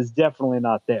with him is definitely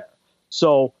not there.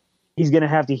 So he's going to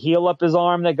have to heal up his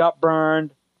arm that got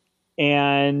burned,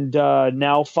 and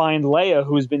now find Leia,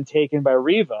 who's been taken by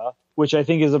Reva, which I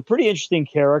think is a pretty interesting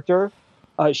character.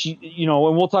 She,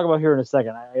 and we'll talk about her in a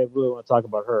second. I really want to talk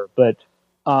about her, but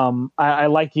I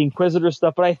like the Inquisitor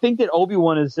stuff. But I think that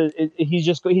Obi-Wan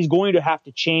he's going to have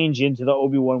to change into the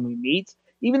Obi-Wan we meet,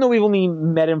 even though we've only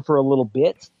met him for a little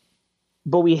bit.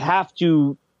 But we have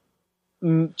to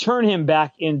turn him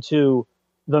back into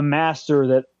the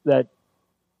master that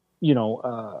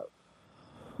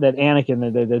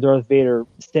Anakin, that Darth Vader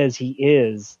says he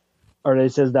is, or that he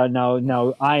says that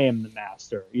now I am the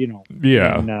master,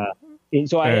 Yeah. And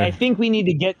so I think we need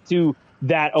to get to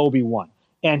that Obi-Wan,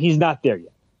 and he's not there yet.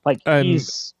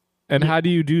 And how do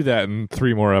you do that in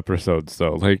 3 more episodes,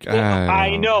 though? Like,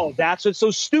 I know that's what's so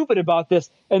stupid about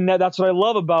this, and that's what I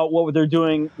love about what they're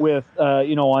doing with,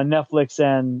 on Netflix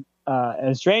and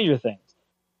Stranger Things.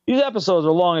 These episodes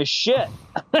are long as shit,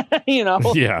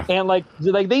 Yeah. And like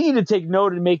they need to take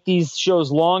note and make these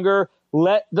shows longer.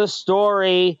 Let the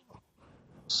story,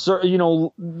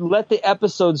 let the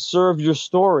episodes serve your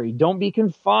story. Don't be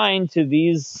confined to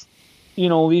these, these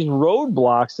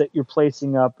roadblocks that you're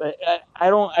placing up.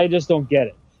 I just don't get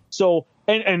it. So,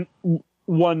 and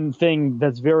one thing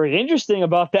that's very interesting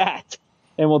about that,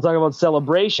 and we'll talk about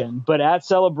Celebration, but at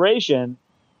Celebration,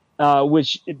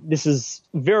 which this is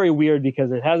very weird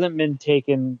because it hasn't been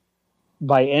taken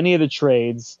by any of the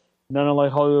trades. None of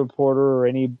like Hollywood Reporter or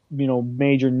any,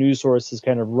 major news sources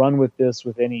kind of run with this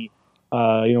with any,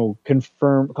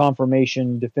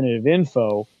 confirmation, definitive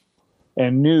info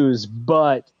and news.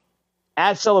 But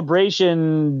at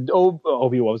Celebration,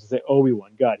 Obi-Wan.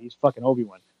 God, he's fucking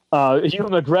Obi-Wan.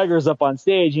 Ewan McGregor's up on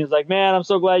stage. And he's like, man, I'm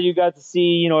so glad you got to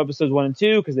see, episodes 1 and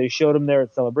 2 because they showed him there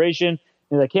at Celebration.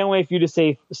 And I can't wait for you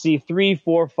to see 3,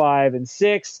 4, 5, and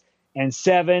 6, and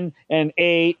 7, and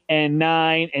 8, and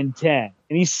 9, and 10.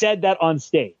 And he said that on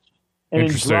stage. And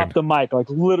then dropped the mic, like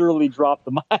literally dropped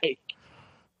the mic.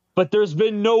 But there's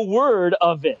been no word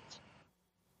of it.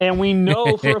 And we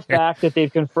know for a fact that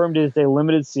they've confirmed it as a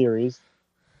limited series.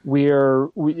 we're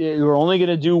only going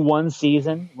to do one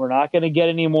season. We're not going to get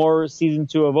any more season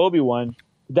 2 of Obi-Wan.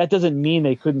 That doesn't mean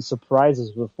they couldn't surprise us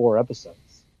with 4 episodes.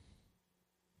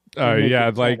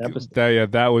 Yeah, like that. Yeah,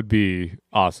 that would be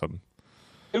awesome.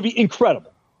 It would be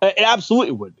incredible. It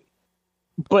absolutely would be.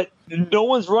 But no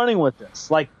one's running with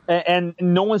this. Like, and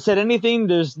no one said anything.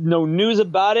 There's no news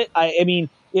about it. I mean,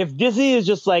 if Disney is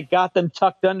just like got them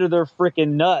tucked under their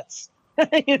freaking nuts,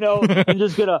 you know, and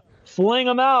just gonna fling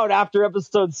them out after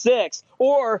episode 6,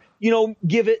 or you know,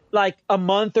 give it like a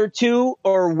month or 2,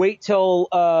 or wait till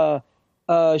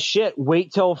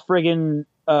wait till friggin'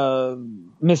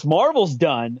 Miss Marvel's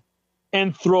done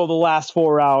and throw the last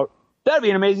 4 out. That'd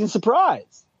be an amazing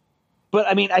surprise. But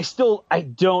I mean, I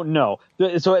don't know.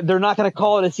 So they're not going to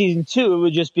call it a season 2. It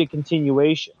would just be a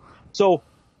continuation. So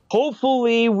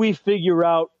hopefully we figure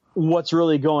out what's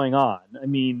really going on. I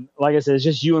mean, like I said, it's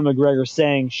just Ewan McGregor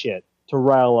saying shit to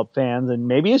rile up fans, and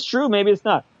maybe it's true, maybe it's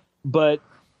not. But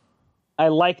I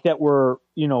like that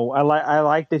I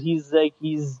like that he's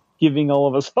giving all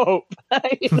of us hope.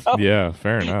 You know? Yeah,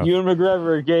 fair enough. Ewan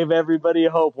McGregor gave everybody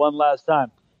hope one last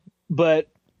time. But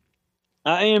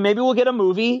maybe we'll get a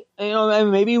movie. You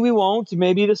know, maybe we won't.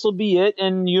 Maybe this will be it,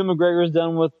 and Ewan McGregor is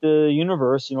done with the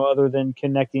universe. You know, other than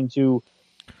connecting to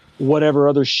whatever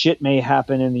other shit may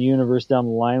happen in the universe down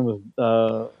the line with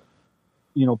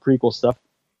prequel stuff.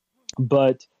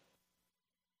 But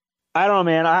I don't know,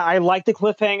 man. I like the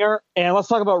cliffhanger, and let's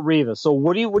talk about Reva. So,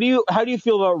 how do you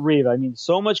feel about Reva? I mean,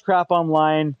 so much crap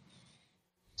online,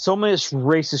 so much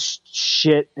racist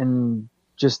shit, and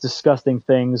just disgusting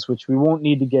things, which we won't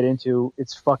need to get into.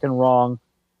 It's fucking wrong,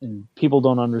 and people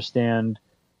don't understand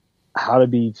how to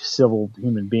be civil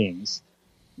human beings.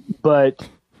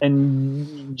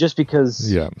 And just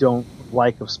because you don't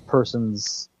like a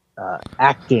person's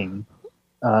acting,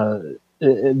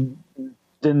 then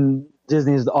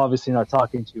Disney is obviously not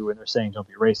talking to you, and they're saying don't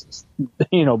be racist.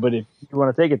 You know, but if you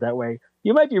want to take it that way,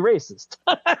 you might be racist.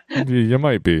 You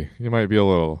might be. You might be a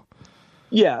little.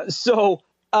 Yeah. So,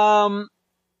 I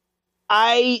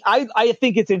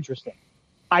think it's interesting.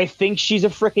 I think she's a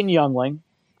freaking youngling.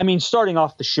 I mean, starting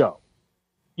off the show,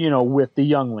 you know, with the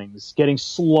younglings getting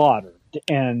slaughtered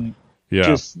and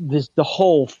just the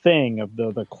whole thing of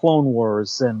the Clone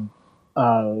Wars and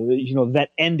that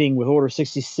ending with Order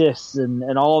 66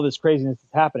 and all of this craziness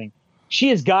that's happening. She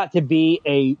has got to be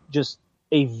a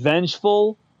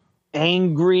vengeful,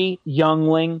 angry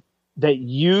youngling that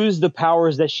used the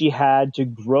powers that she had to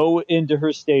grow into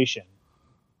her station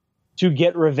to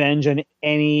get revenge on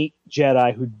any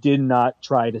Jedi who did not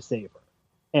try to save her.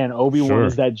 And Obi-Wan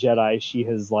is that Jedi she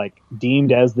has like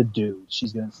deemed as the dude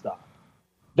she's going to stop.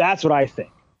 That's what I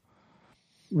think.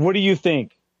 What do you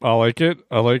think? I like it.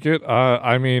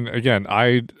 I mean, again,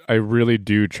 I really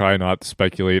do try not to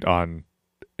speculate on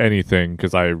anything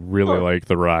because I really like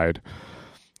the ride.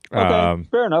 Okay,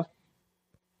 fair enough.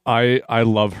 I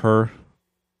love her.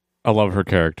 I love her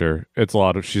character.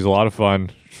 She's a lot of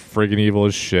fun. Friggin' evil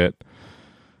as shit.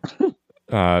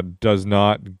 Does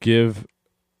not give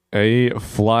a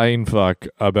flying fuck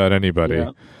about anybody.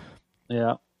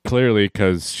 Yeah. Clearly,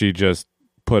 because she just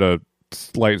put a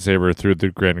lightsaber through the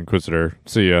Grand Inquisitor.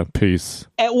 See ya. Peace.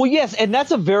 Well, yes, and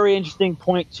that's a very interesting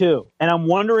point too. And I'm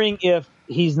wondering if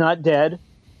he's not dead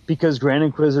because Grand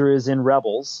Inquisitor is in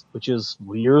Rebels, which is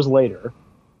years later.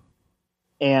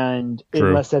 And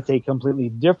unless that's a completely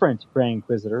different Grand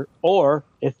Inquisitor, or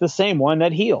it's the same one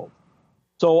that healed.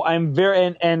 So I'm very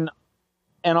and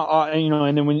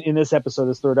then when in this episode,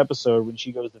 this third episode, when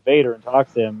she goes to Vader and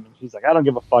talks to him, he's like, I don't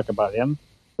give a fuck about him.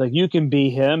 Like, you can be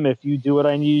him if you do what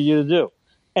I need you to do.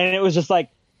 And it was just like,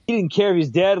 he didn't care if he's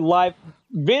dead, alive.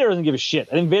 Vader doesn't give a shit.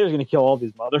 I think Vader's going to kill all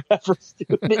these mother effers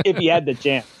if he had the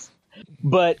chance.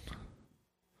 But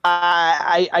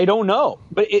I don't know.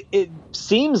 But it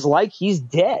seems like he's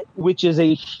dead, which is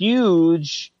a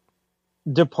huge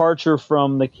departure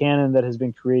from the canon that has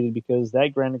been created, because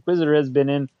that Grand Inquisitor has been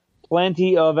in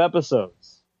plenty of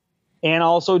episodes and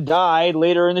also died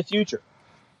later in the future.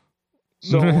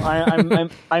 So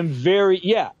I'm very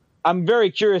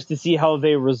curious to see how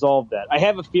they resolve that. I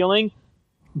have a feeling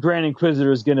Grand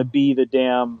Inquisitor is going to be the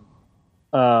damn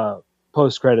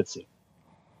post-credit scene.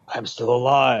 I'm still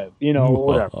alive,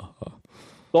 whatever.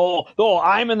 Oh,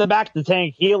 I'm in the back of the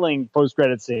tank healing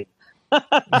post-credit scene. but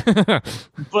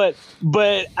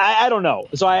I don't know.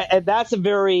 So that's a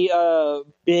very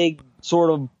big sort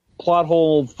of plot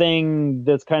hole thing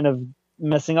that's kind of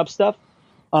messing up stuff.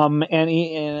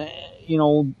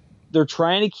 They're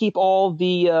trying to keep all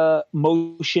the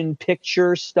motion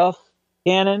picture stuff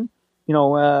canon. There's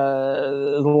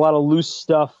a lot of loose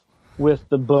stuff with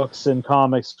the books and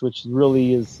comics, which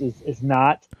really is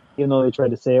not. even though they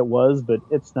tried to say it was, but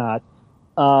it's not.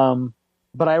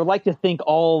 But I would like to think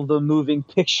all the moving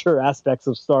picture aspects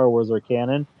of Star Wars are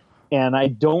canon, and I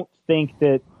don't think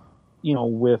that,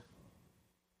 with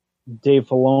Dave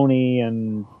Filoni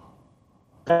and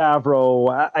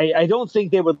Favreau, I don't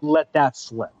think they would let that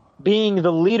slip. Being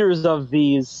the leaders of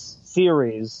these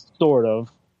series, sort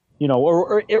of,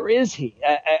 or is he?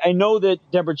 I know that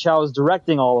Deborah Chow is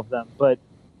directing all of them, but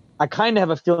I kind of have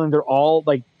a feeling they're all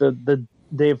like the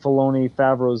Dave Filoni,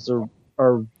 Favreau's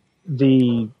are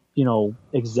the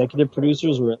executive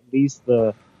producers, or at least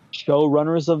the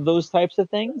showrunners of those types of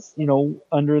things,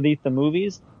 underneath the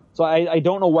movies. So I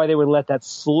don't know why they would let that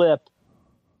slip.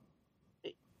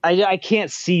 I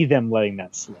can't see them letting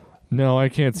that slip. No, I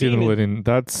can't see them letting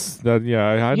that. Yeah,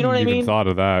 I hadn't even thought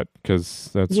of that, because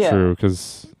that's true.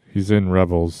 Because he's in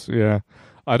Rebels. Yeah,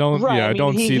 I don't. Right. Yeah, I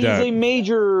don't see that. He's a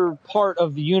major part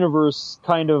of the universe,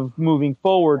 kind of moving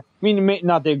forward. I mean,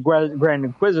 not the Grand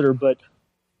Inquisitor, but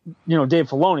Dave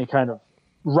Filoni kind of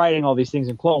writing all these things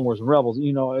in Clone Wars and Rebels.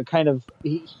 Kind of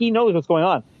he knows what's going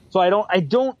on. So I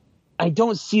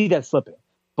don't see that slipping.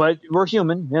 But we're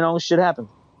human, shit happens.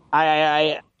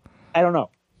 I don't know,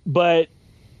 but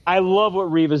I love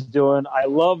what Reva's doing. I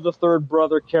love the third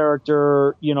brother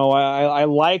character. I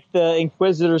like the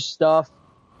Inquisitor stuff.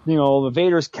 The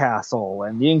Vader's castle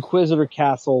and the Inquisitor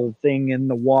castle thing in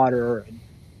the water. And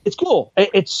it's cool.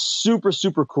 It's super,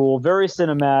 super cool. Very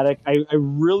cinematic. I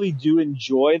really do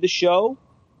enjoy the show.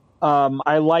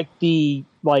 I like the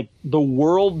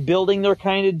world building they're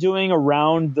kind of doing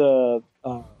around the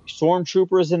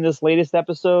stormtroopers in this latest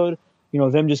episode.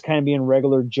 Them just kind of being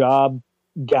regular job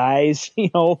guys,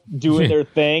 doing their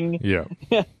thing. Yeah.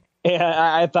 And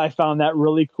I found that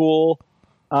really cool.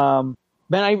 Man,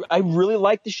 I really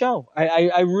like the show.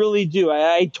 I really do.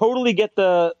 I totally get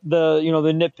the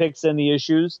nitpicks and the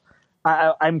issues.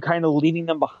 I'm kind of leaving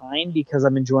them behind because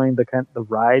I'm enjoying the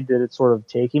ride that it's sort of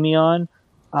taking me on.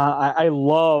 I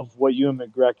love what Ewan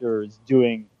McGregor is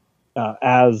doing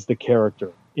as the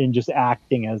character, in just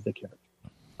acting as the character.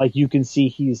 Like, you can see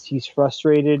he's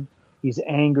frustrated, he's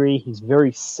angry, he's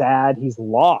very sad, he's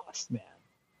lost, man.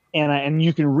 And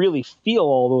you can really feel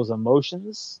all those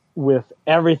emotions with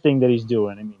everything that he's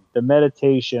doing. I mean, the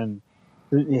meditation,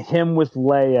 him with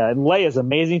Leia, and Leia's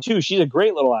amazing too. She's a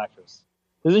great little actress,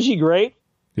 isn't she? Great.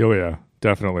 Oh yeah,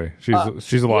 definitely. She's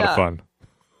a lot of fun.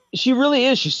 She really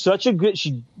is. She's such a good.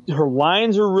 Her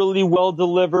lines are really well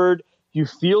delivered. You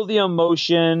feel the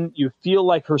emotion. You feel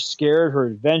like her scared, her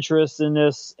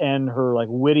adventurousness, and her like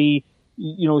witty,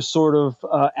 sort of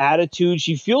attitude.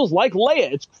 She feels like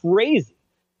Leia. It's crazy,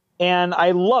 and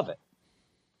I love it.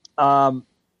 I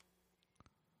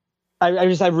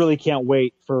really can't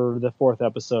wait for the 4th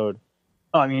episode.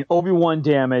 I mean, Obi-Wan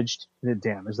damaged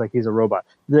like he's a robot.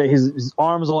 His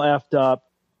arms all effed up.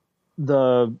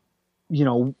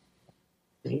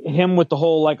 Him with the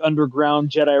whole like underground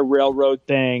Jedi railroad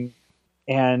thing,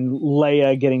 and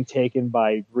Leia getting taken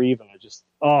by Reva. Just,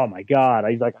 oh my God.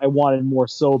 I wanted more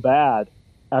so bad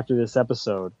after this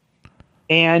episode.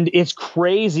 And it's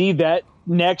crazy that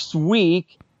next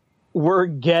week we're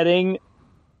getting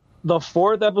the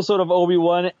 4th episode of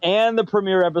Obi-Wan and the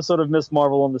premiere episode of Ms.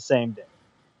 Marvel on the same day.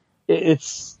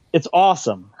 It's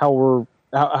awesome how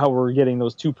we're getting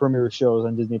those 2 premiere shows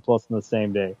on Disney Plus on the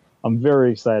same day. I'm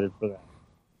very excited for that.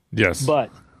 Yes.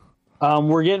 But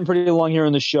we're getting pretty long here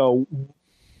in the show.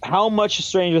 How much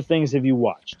Stranger Things have you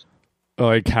watched?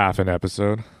 Like half an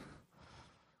episode.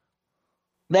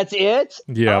 That's it?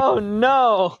 Yeah. Oh,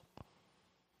 no.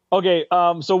 Okay,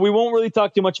 so we won't really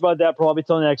talk too much about that probably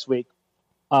till next week.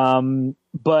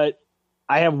 But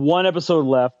I have 1 episode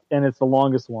left, and it's the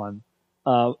longest one.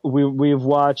 We've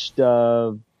watched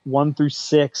 1 through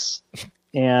 6,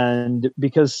 and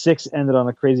because 6 ended on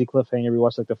a crazy cliffhanger, we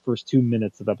watched like the first 2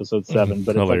 minutes of episode 7,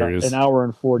 but it's like an hour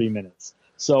and 40 minutes.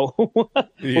 So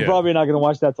we're probably not going to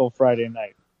watch that till Friday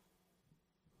night.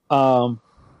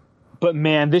 But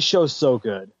man, this show's so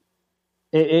good.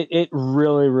 It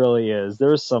really, really is.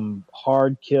 There's some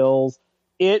hard kills.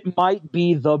 It might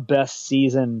be the best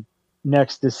season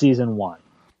next to season 1.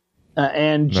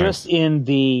 And nice. Just in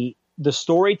the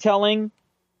storytelling,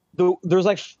 there's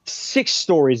like 6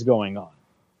 stories going on,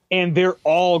 and they're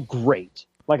all great.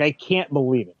 Like, I can't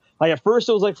believe it. Like, at first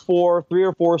it was like 3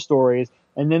 or 4 stories,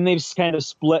 and then they've kind of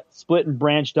split and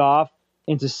branched off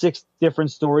into 6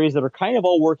 different stories that are kind of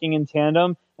all working in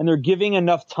tandem, and they're giving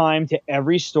enough time to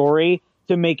every story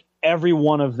to make every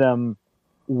one of them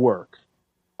work.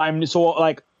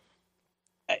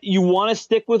 You want to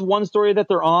stick with one story that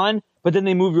they're on, but then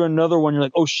they move to another one. You're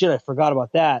like, oh shit, I forgot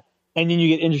about that. And then you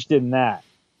get interested in that.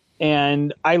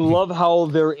 And I love how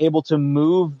they're able to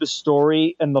move the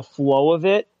story and the flow of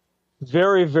it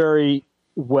very, very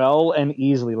well and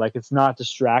easily. Like, it's not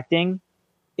distracting.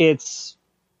 It's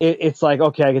like,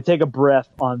 okay, I can take a breath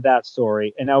on that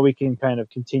story, and now we can kind of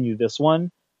continue this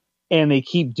one. And they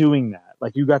keep doing that.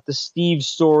 Like, you got the Steve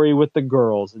story with the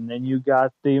girls, and then you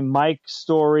got the Mike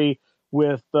story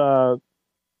with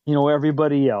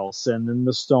everybody else, and then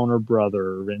the Stoner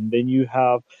brother, and then you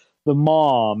have the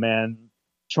mom, and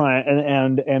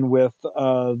with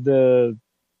the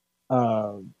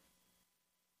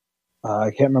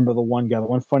I can't remember the one guy, the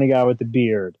one funny guy with the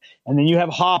beard, and then you have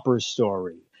Hopper's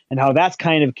story and how that's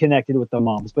kind of connected with the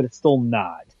moms, but it's still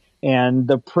not, and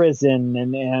the prison,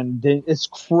 and it's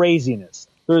craziness.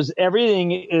 Every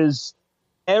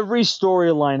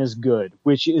storyline is good,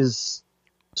 which is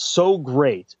so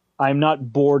great. I'm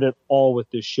not bored at all with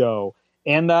this show.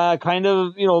 And kind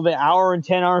of, the hour and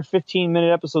 10 hour,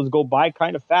 15-minute episodes go by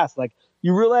kind of fast. Like,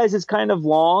 you realize it's kind of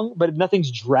long, but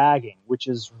nothing's dragging, which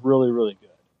is really, really good.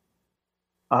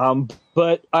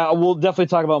 But we'll definitely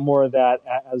talk about more of that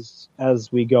as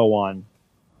we go on.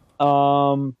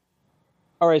 All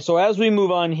right, so as we move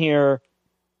on here,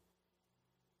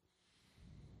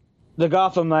 the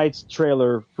Gotham Knights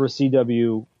trailer for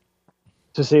CW,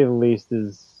 to say the least,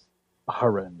 is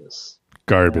horrendous.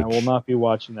 Garbage. And I will not be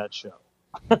watching that show.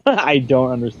 I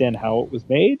don't understand how it was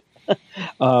made,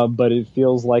 but it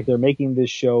feels like they're making this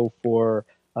show for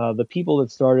the people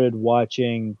that started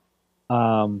watching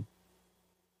the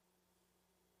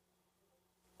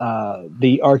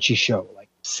Archie show like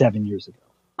 7 years ago.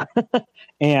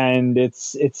 And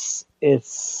it's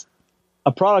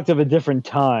a product of a different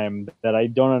time that I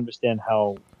don't understand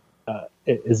how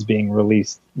it is being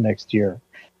released next year.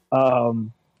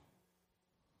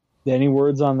 Any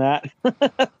words on that?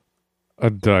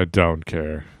 I don't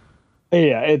care.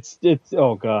 Yeah, it's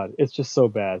oh god, it's just so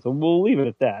bad. So we'll leave it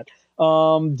at that.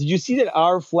 Did you see that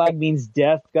Our Flag Means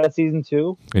Death got a season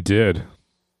 2? It did.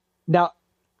 Now,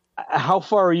 how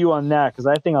far are you on that? Because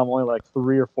I think I'm only like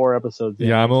 3 or 4 episodes in.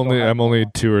 Yeah, I'm only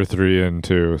 2 or 3 in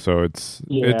too. So it's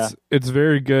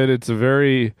very good. It's a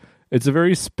very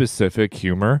specific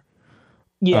humor.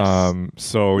 Yes.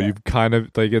 So you've kind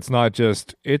of like, it's not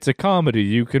just, it's a comedy,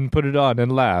 you can put it on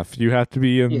and laugh. You have to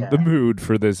be in the mood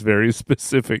for this very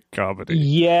specific comedy.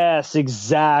 Yes,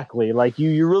 exactly. Like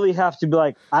you really have to be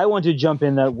like, I want to jump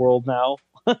in that world now.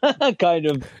 kind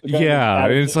of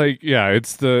it's like,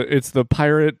 it's the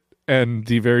pirate and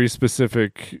the very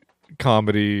specific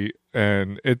comedy,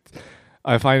 and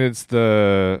I find it's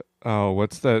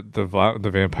what's that,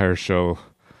 the vampire show,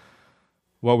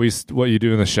 What You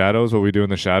Do in the Shadows, What We Do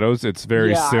in the Shadows. It's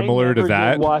very similar to that.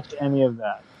 I never did watch any of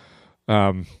that.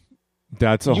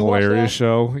 That's a hilarious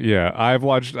show. Yeah, I've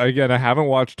watched, again, I haven't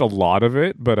watched a lot of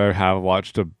it, but I have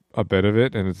watched a bit of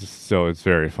it, and it's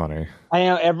very funny. I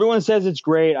know everyone says it's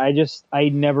great. I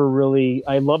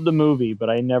love the movie, but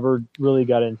I never really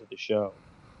got into the show.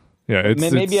 Yeah,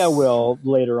 maybe I will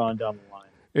later on down the line.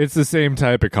 It's the same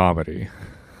type of comedy.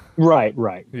 Right.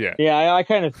 Yeah. I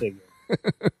kind of figured.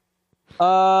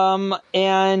 And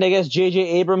I guess J.J.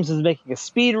 Abrams is making a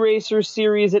Speed Racer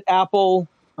series at Apple.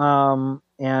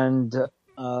 And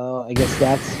I guess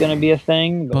that's going to be a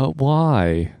thing. But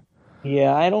why?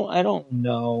 Yeah, I don't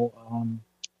know.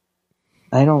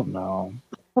 I don't know.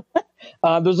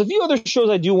 There's a few other shows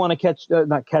I do want to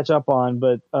not catch up on,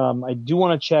 but I do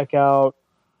want to check out.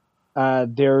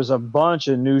 There's a bunch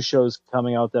of new shows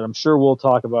coming out that I'm sure we'll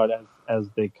talk about as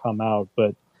they come out.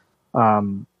 But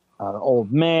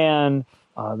Old Man.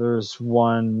 There's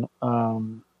one.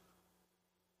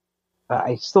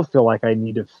 I still feel like I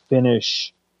need to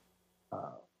finish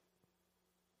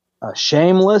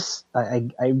Shameless.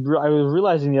 I was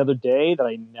realizing the other day that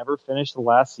I never finished the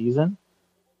last season,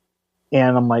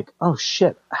 and I'm like, oh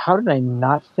shit, how did I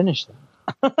not finish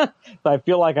that? So I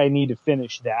feel like I need to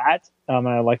finish that. And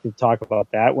I'd like to talk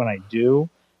about that when I do.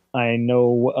 I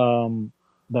know one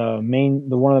of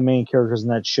the main characters in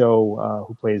that show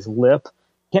who plays Lip.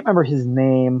 Can't remember his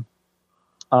name,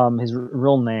 his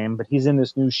real name, but he's in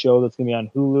this new show that's going to be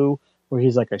on Hulu where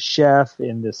he's like a chef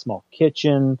in this small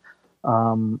kitchen.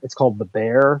 It's called The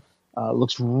Bear.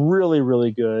 Looks really,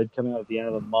 really good, coming out at the end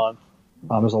of the month.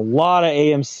 There's a lot of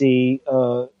AMC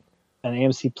and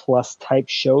AMC Plus type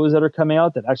shows that are coming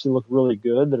out that actually look really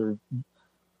good, that are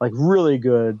like really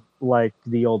good, like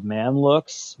The Old Man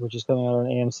looks, which is coming out on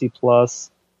AMC Plus.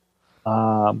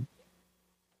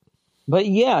 But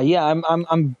yeah, I'm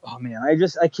oh man,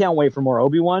 I can't wait for more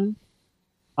Obi-Wan.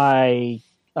 I'm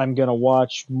gonna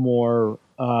watch more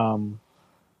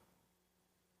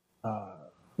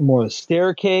more The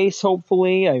Staircase,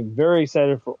 hopefully. I'm very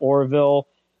excited for Orville.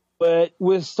 But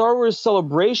with Star Wars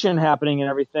Celebration happening and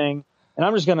everything, and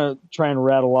I'm just gonna try and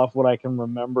rattle off what I can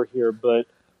remember here, but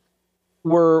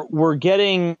we're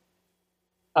getting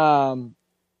so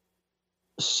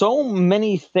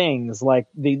many things, like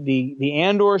the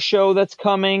Andor show that's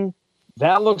coming.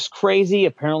 That looks crazy.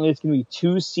 Apparently, it's going to be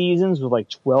 2 seasons with like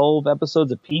 12 episodes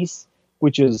apiece,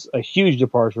 which is a huge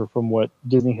departure from what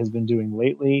Disney has been doing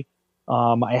lately.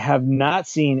 I have not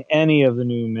seen any of the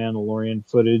new Mandalorian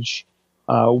footage,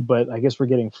 but I guess we're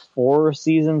getting 4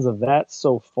 seasons of that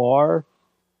so far.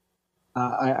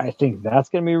 I think that's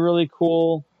going to be really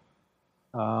cool.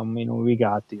 We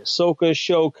got the Ahsoka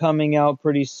show coming out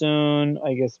pretty soon.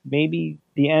 I guess maybe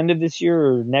the end of this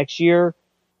year or next year.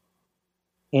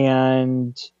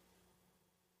 And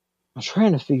I'm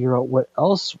trying to figure out what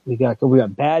else we got. We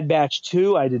got Bad Batch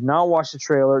 2. I did not watch the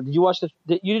trailer. Did you watch you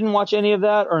didn't watch any of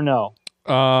that or no?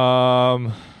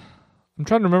 I'm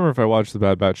trying to remember if I watched the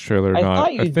Bad Batch trailer or not.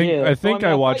 I think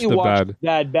I watched the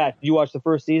Bad Batch. Did you watch the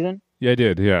first season? Yeah, I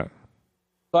did. Yeah.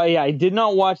 But yeah, I did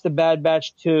not watch the Bad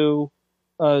Batch 2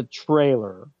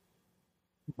 trailer,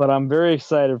 but I'm very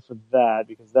excited for that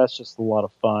because that's just a lot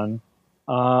of fun.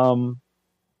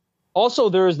 Also,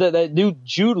 there's that new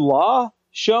Jude Law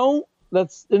show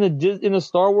that's in the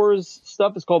Star Wars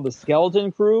stuff. It's called The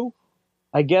Skeleton Crew.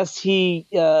 I guess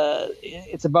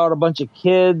it's about a bunch of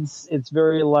kids. It's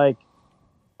very like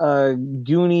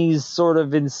Goonies sort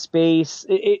of in space.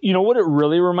 You know what it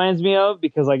really reminds me of?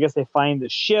 Because I guess they find the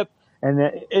ship, and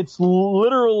it's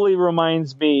literally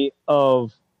reminds me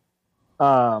of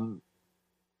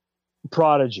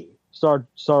Prodigy, Star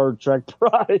Trek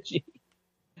Prodigy.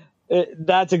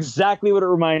 That's exactly what it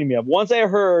reminded me of. Once I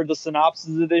heard the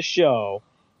synopsis of this show,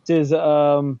 it says,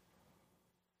 so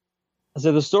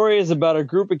the story is about a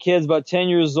group of kids about 10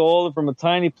 years old from a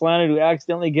tiny planet who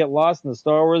accidentally get lost in the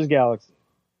Star Wars galaxy.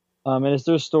 And it's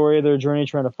their story, their journey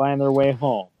trying to find their way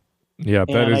home. Yeah,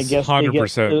 that is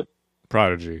 100%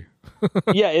 Prodigy.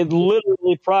 Yeah, it's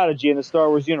literally Prodigy in the Star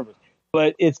Wars universe.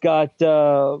 But it's got,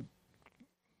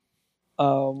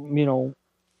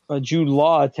 Jude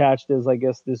Law attached as, I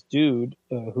guess, this dude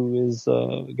who is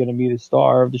going to be the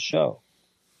star of the show.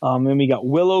 And we got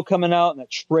Willow coming out, and the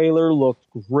trailer looked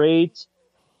great.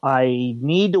 I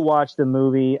need to watch the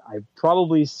movie. I've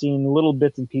probably seen little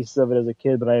bits and pieces of it as a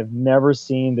kid, but I have never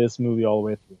seen this movie all the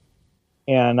way through.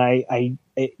 And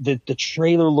the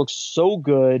trailer looks so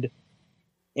good,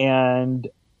 and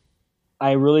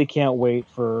I really can't wait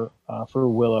for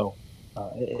Willow.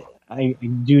 I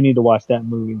do need to watch that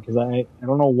movie because I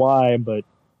don't know why, but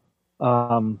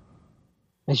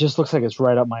it just looks like it's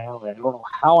right up my alley. I don't know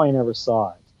how I never saw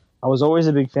it. I was always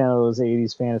a big fan of those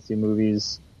 80s fantasy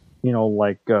movies,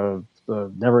 like the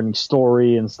Neverending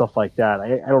Story and stuff like that. I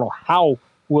don't know how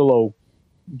Willow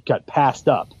got passed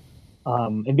up.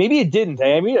 And maybe it didn't.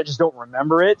 I just don't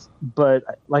remember it. But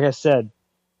like I said,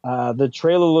 the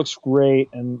trailer looks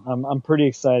great, and I'm pretty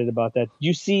excited about that. Did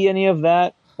you see any of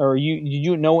that? Or did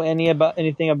you know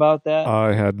anything about that?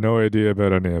 I had no idea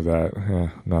about any of that. Yeah,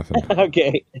 nothing.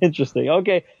 Okay, interesting.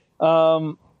 Okay,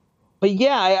 but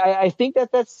yeah, I think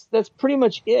that's pretty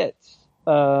much it.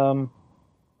 Yeah,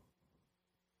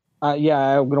 I'm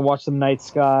gonna watch some Night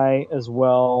Sky as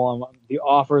well. The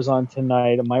Offer's on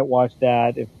tonight. I might watch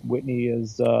that if Whitney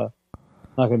is not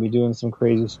gonna be doing some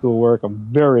crazy schoolwork. I'm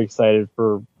very excited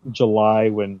for July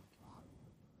when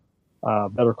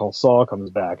Better Call Saul comes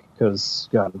back because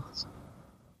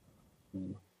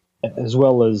as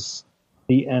well as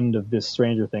the end of this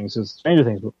Stranger Things. Because Stranger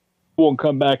Things won't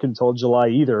come back until July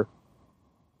either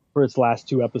for its last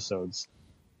 2 episodes.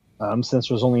 Since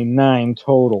there's only 9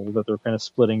 total that they're kind of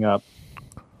splitting up.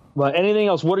 But anything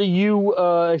else? What are you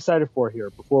excited for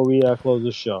here before we close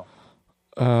this show?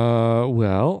 I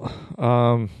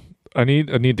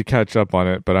need to catch up on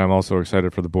it, but I'm also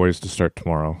excited for The Boys to start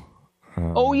tomorrow.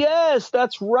 Oh yes,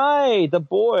 that's right, The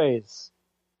Boys.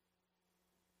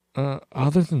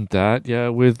 Other than that, yeah,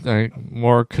 with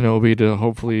more Kenobi to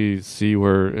hopefully see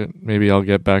where maybe I'll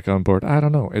get back on board. I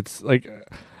don't know. It's like,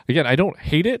 again, I don't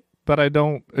hate it, but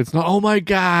it's not, oh my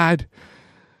God.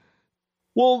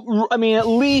 Well, I mean, at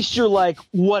least you're like,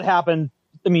 what happened?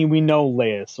 I mean, we know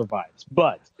Leia survives,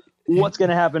 but what's going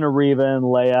to happen to Reva and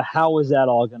Leia? How is that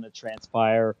all going to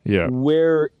transpire? Yeah.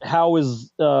 How is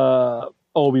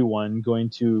Obi-Wan going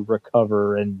to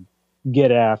recover and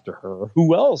get after her?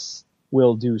 Who else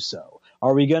will do so?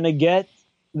 Are we going to get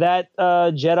that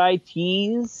Jedi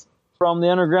tease from the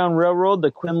Underground Railroad,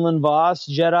 the Quinlan Vos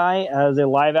Jedi, as a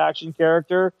live-action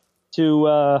character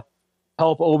to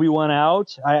help Obi-Wan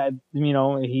out? The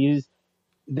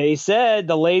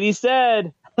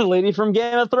lady from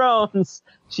Game of Thrones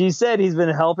She said he's been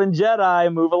helping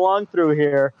Jedi move along through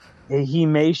here. He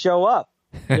may show up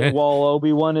while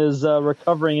Obi-Wan is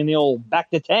recovering in the old back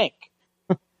to tank.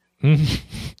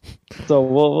 So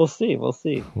we'll see. We'll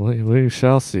see. We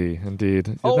shall see,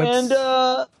 indeed.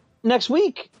 And next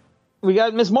week we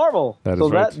got Ms. Marvel. That is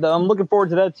right. I'm looking forward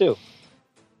to that too.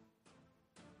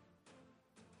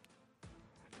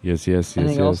 Yes.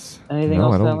 Anything else,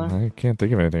 Tyler? I can't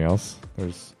think of anything else.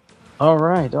 There's. All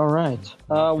right. Well,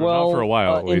 not for a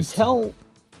while at least.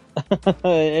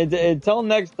 Until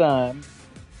next time,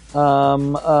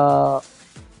 we'll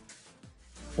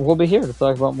be here to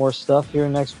talk about more stuff here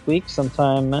next week,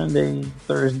 sometime Monday,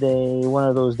 Thursday, one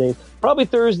of those days. Probably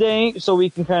Thursday, so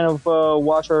we can kind of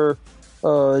watch our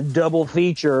double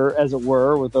feature, as it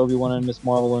were, with Obi-Wan and Ms.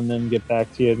 Marvel, and then get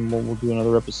back to you, and we'll do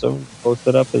another episode, post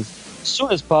it up as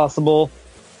soon as possible.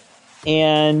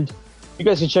 And you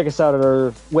guys can check us out at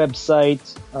our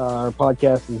website. Our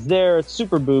podcast is there. It's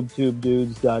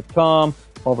superboobtubedudes.com.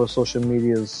 All of our social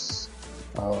medias,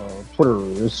 Twitter,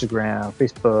 Instagram,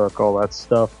 Facebook, all that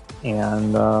stuff.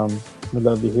 And we'd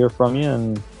love to hear from you.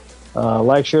 And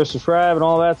like, share, subscribe, and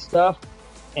all that stuff.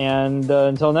 And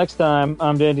until next time,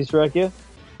 I'm Dandy Srecchia.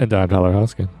 And I'm Tyler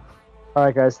Hoskin. All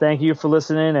right, guys. Thank you for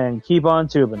listening, and keep on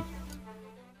tubing.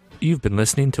 You've been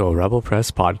listening to a Rebel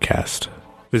Press podcast.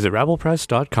 Visit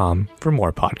rebelpress.com for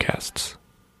more podcasts.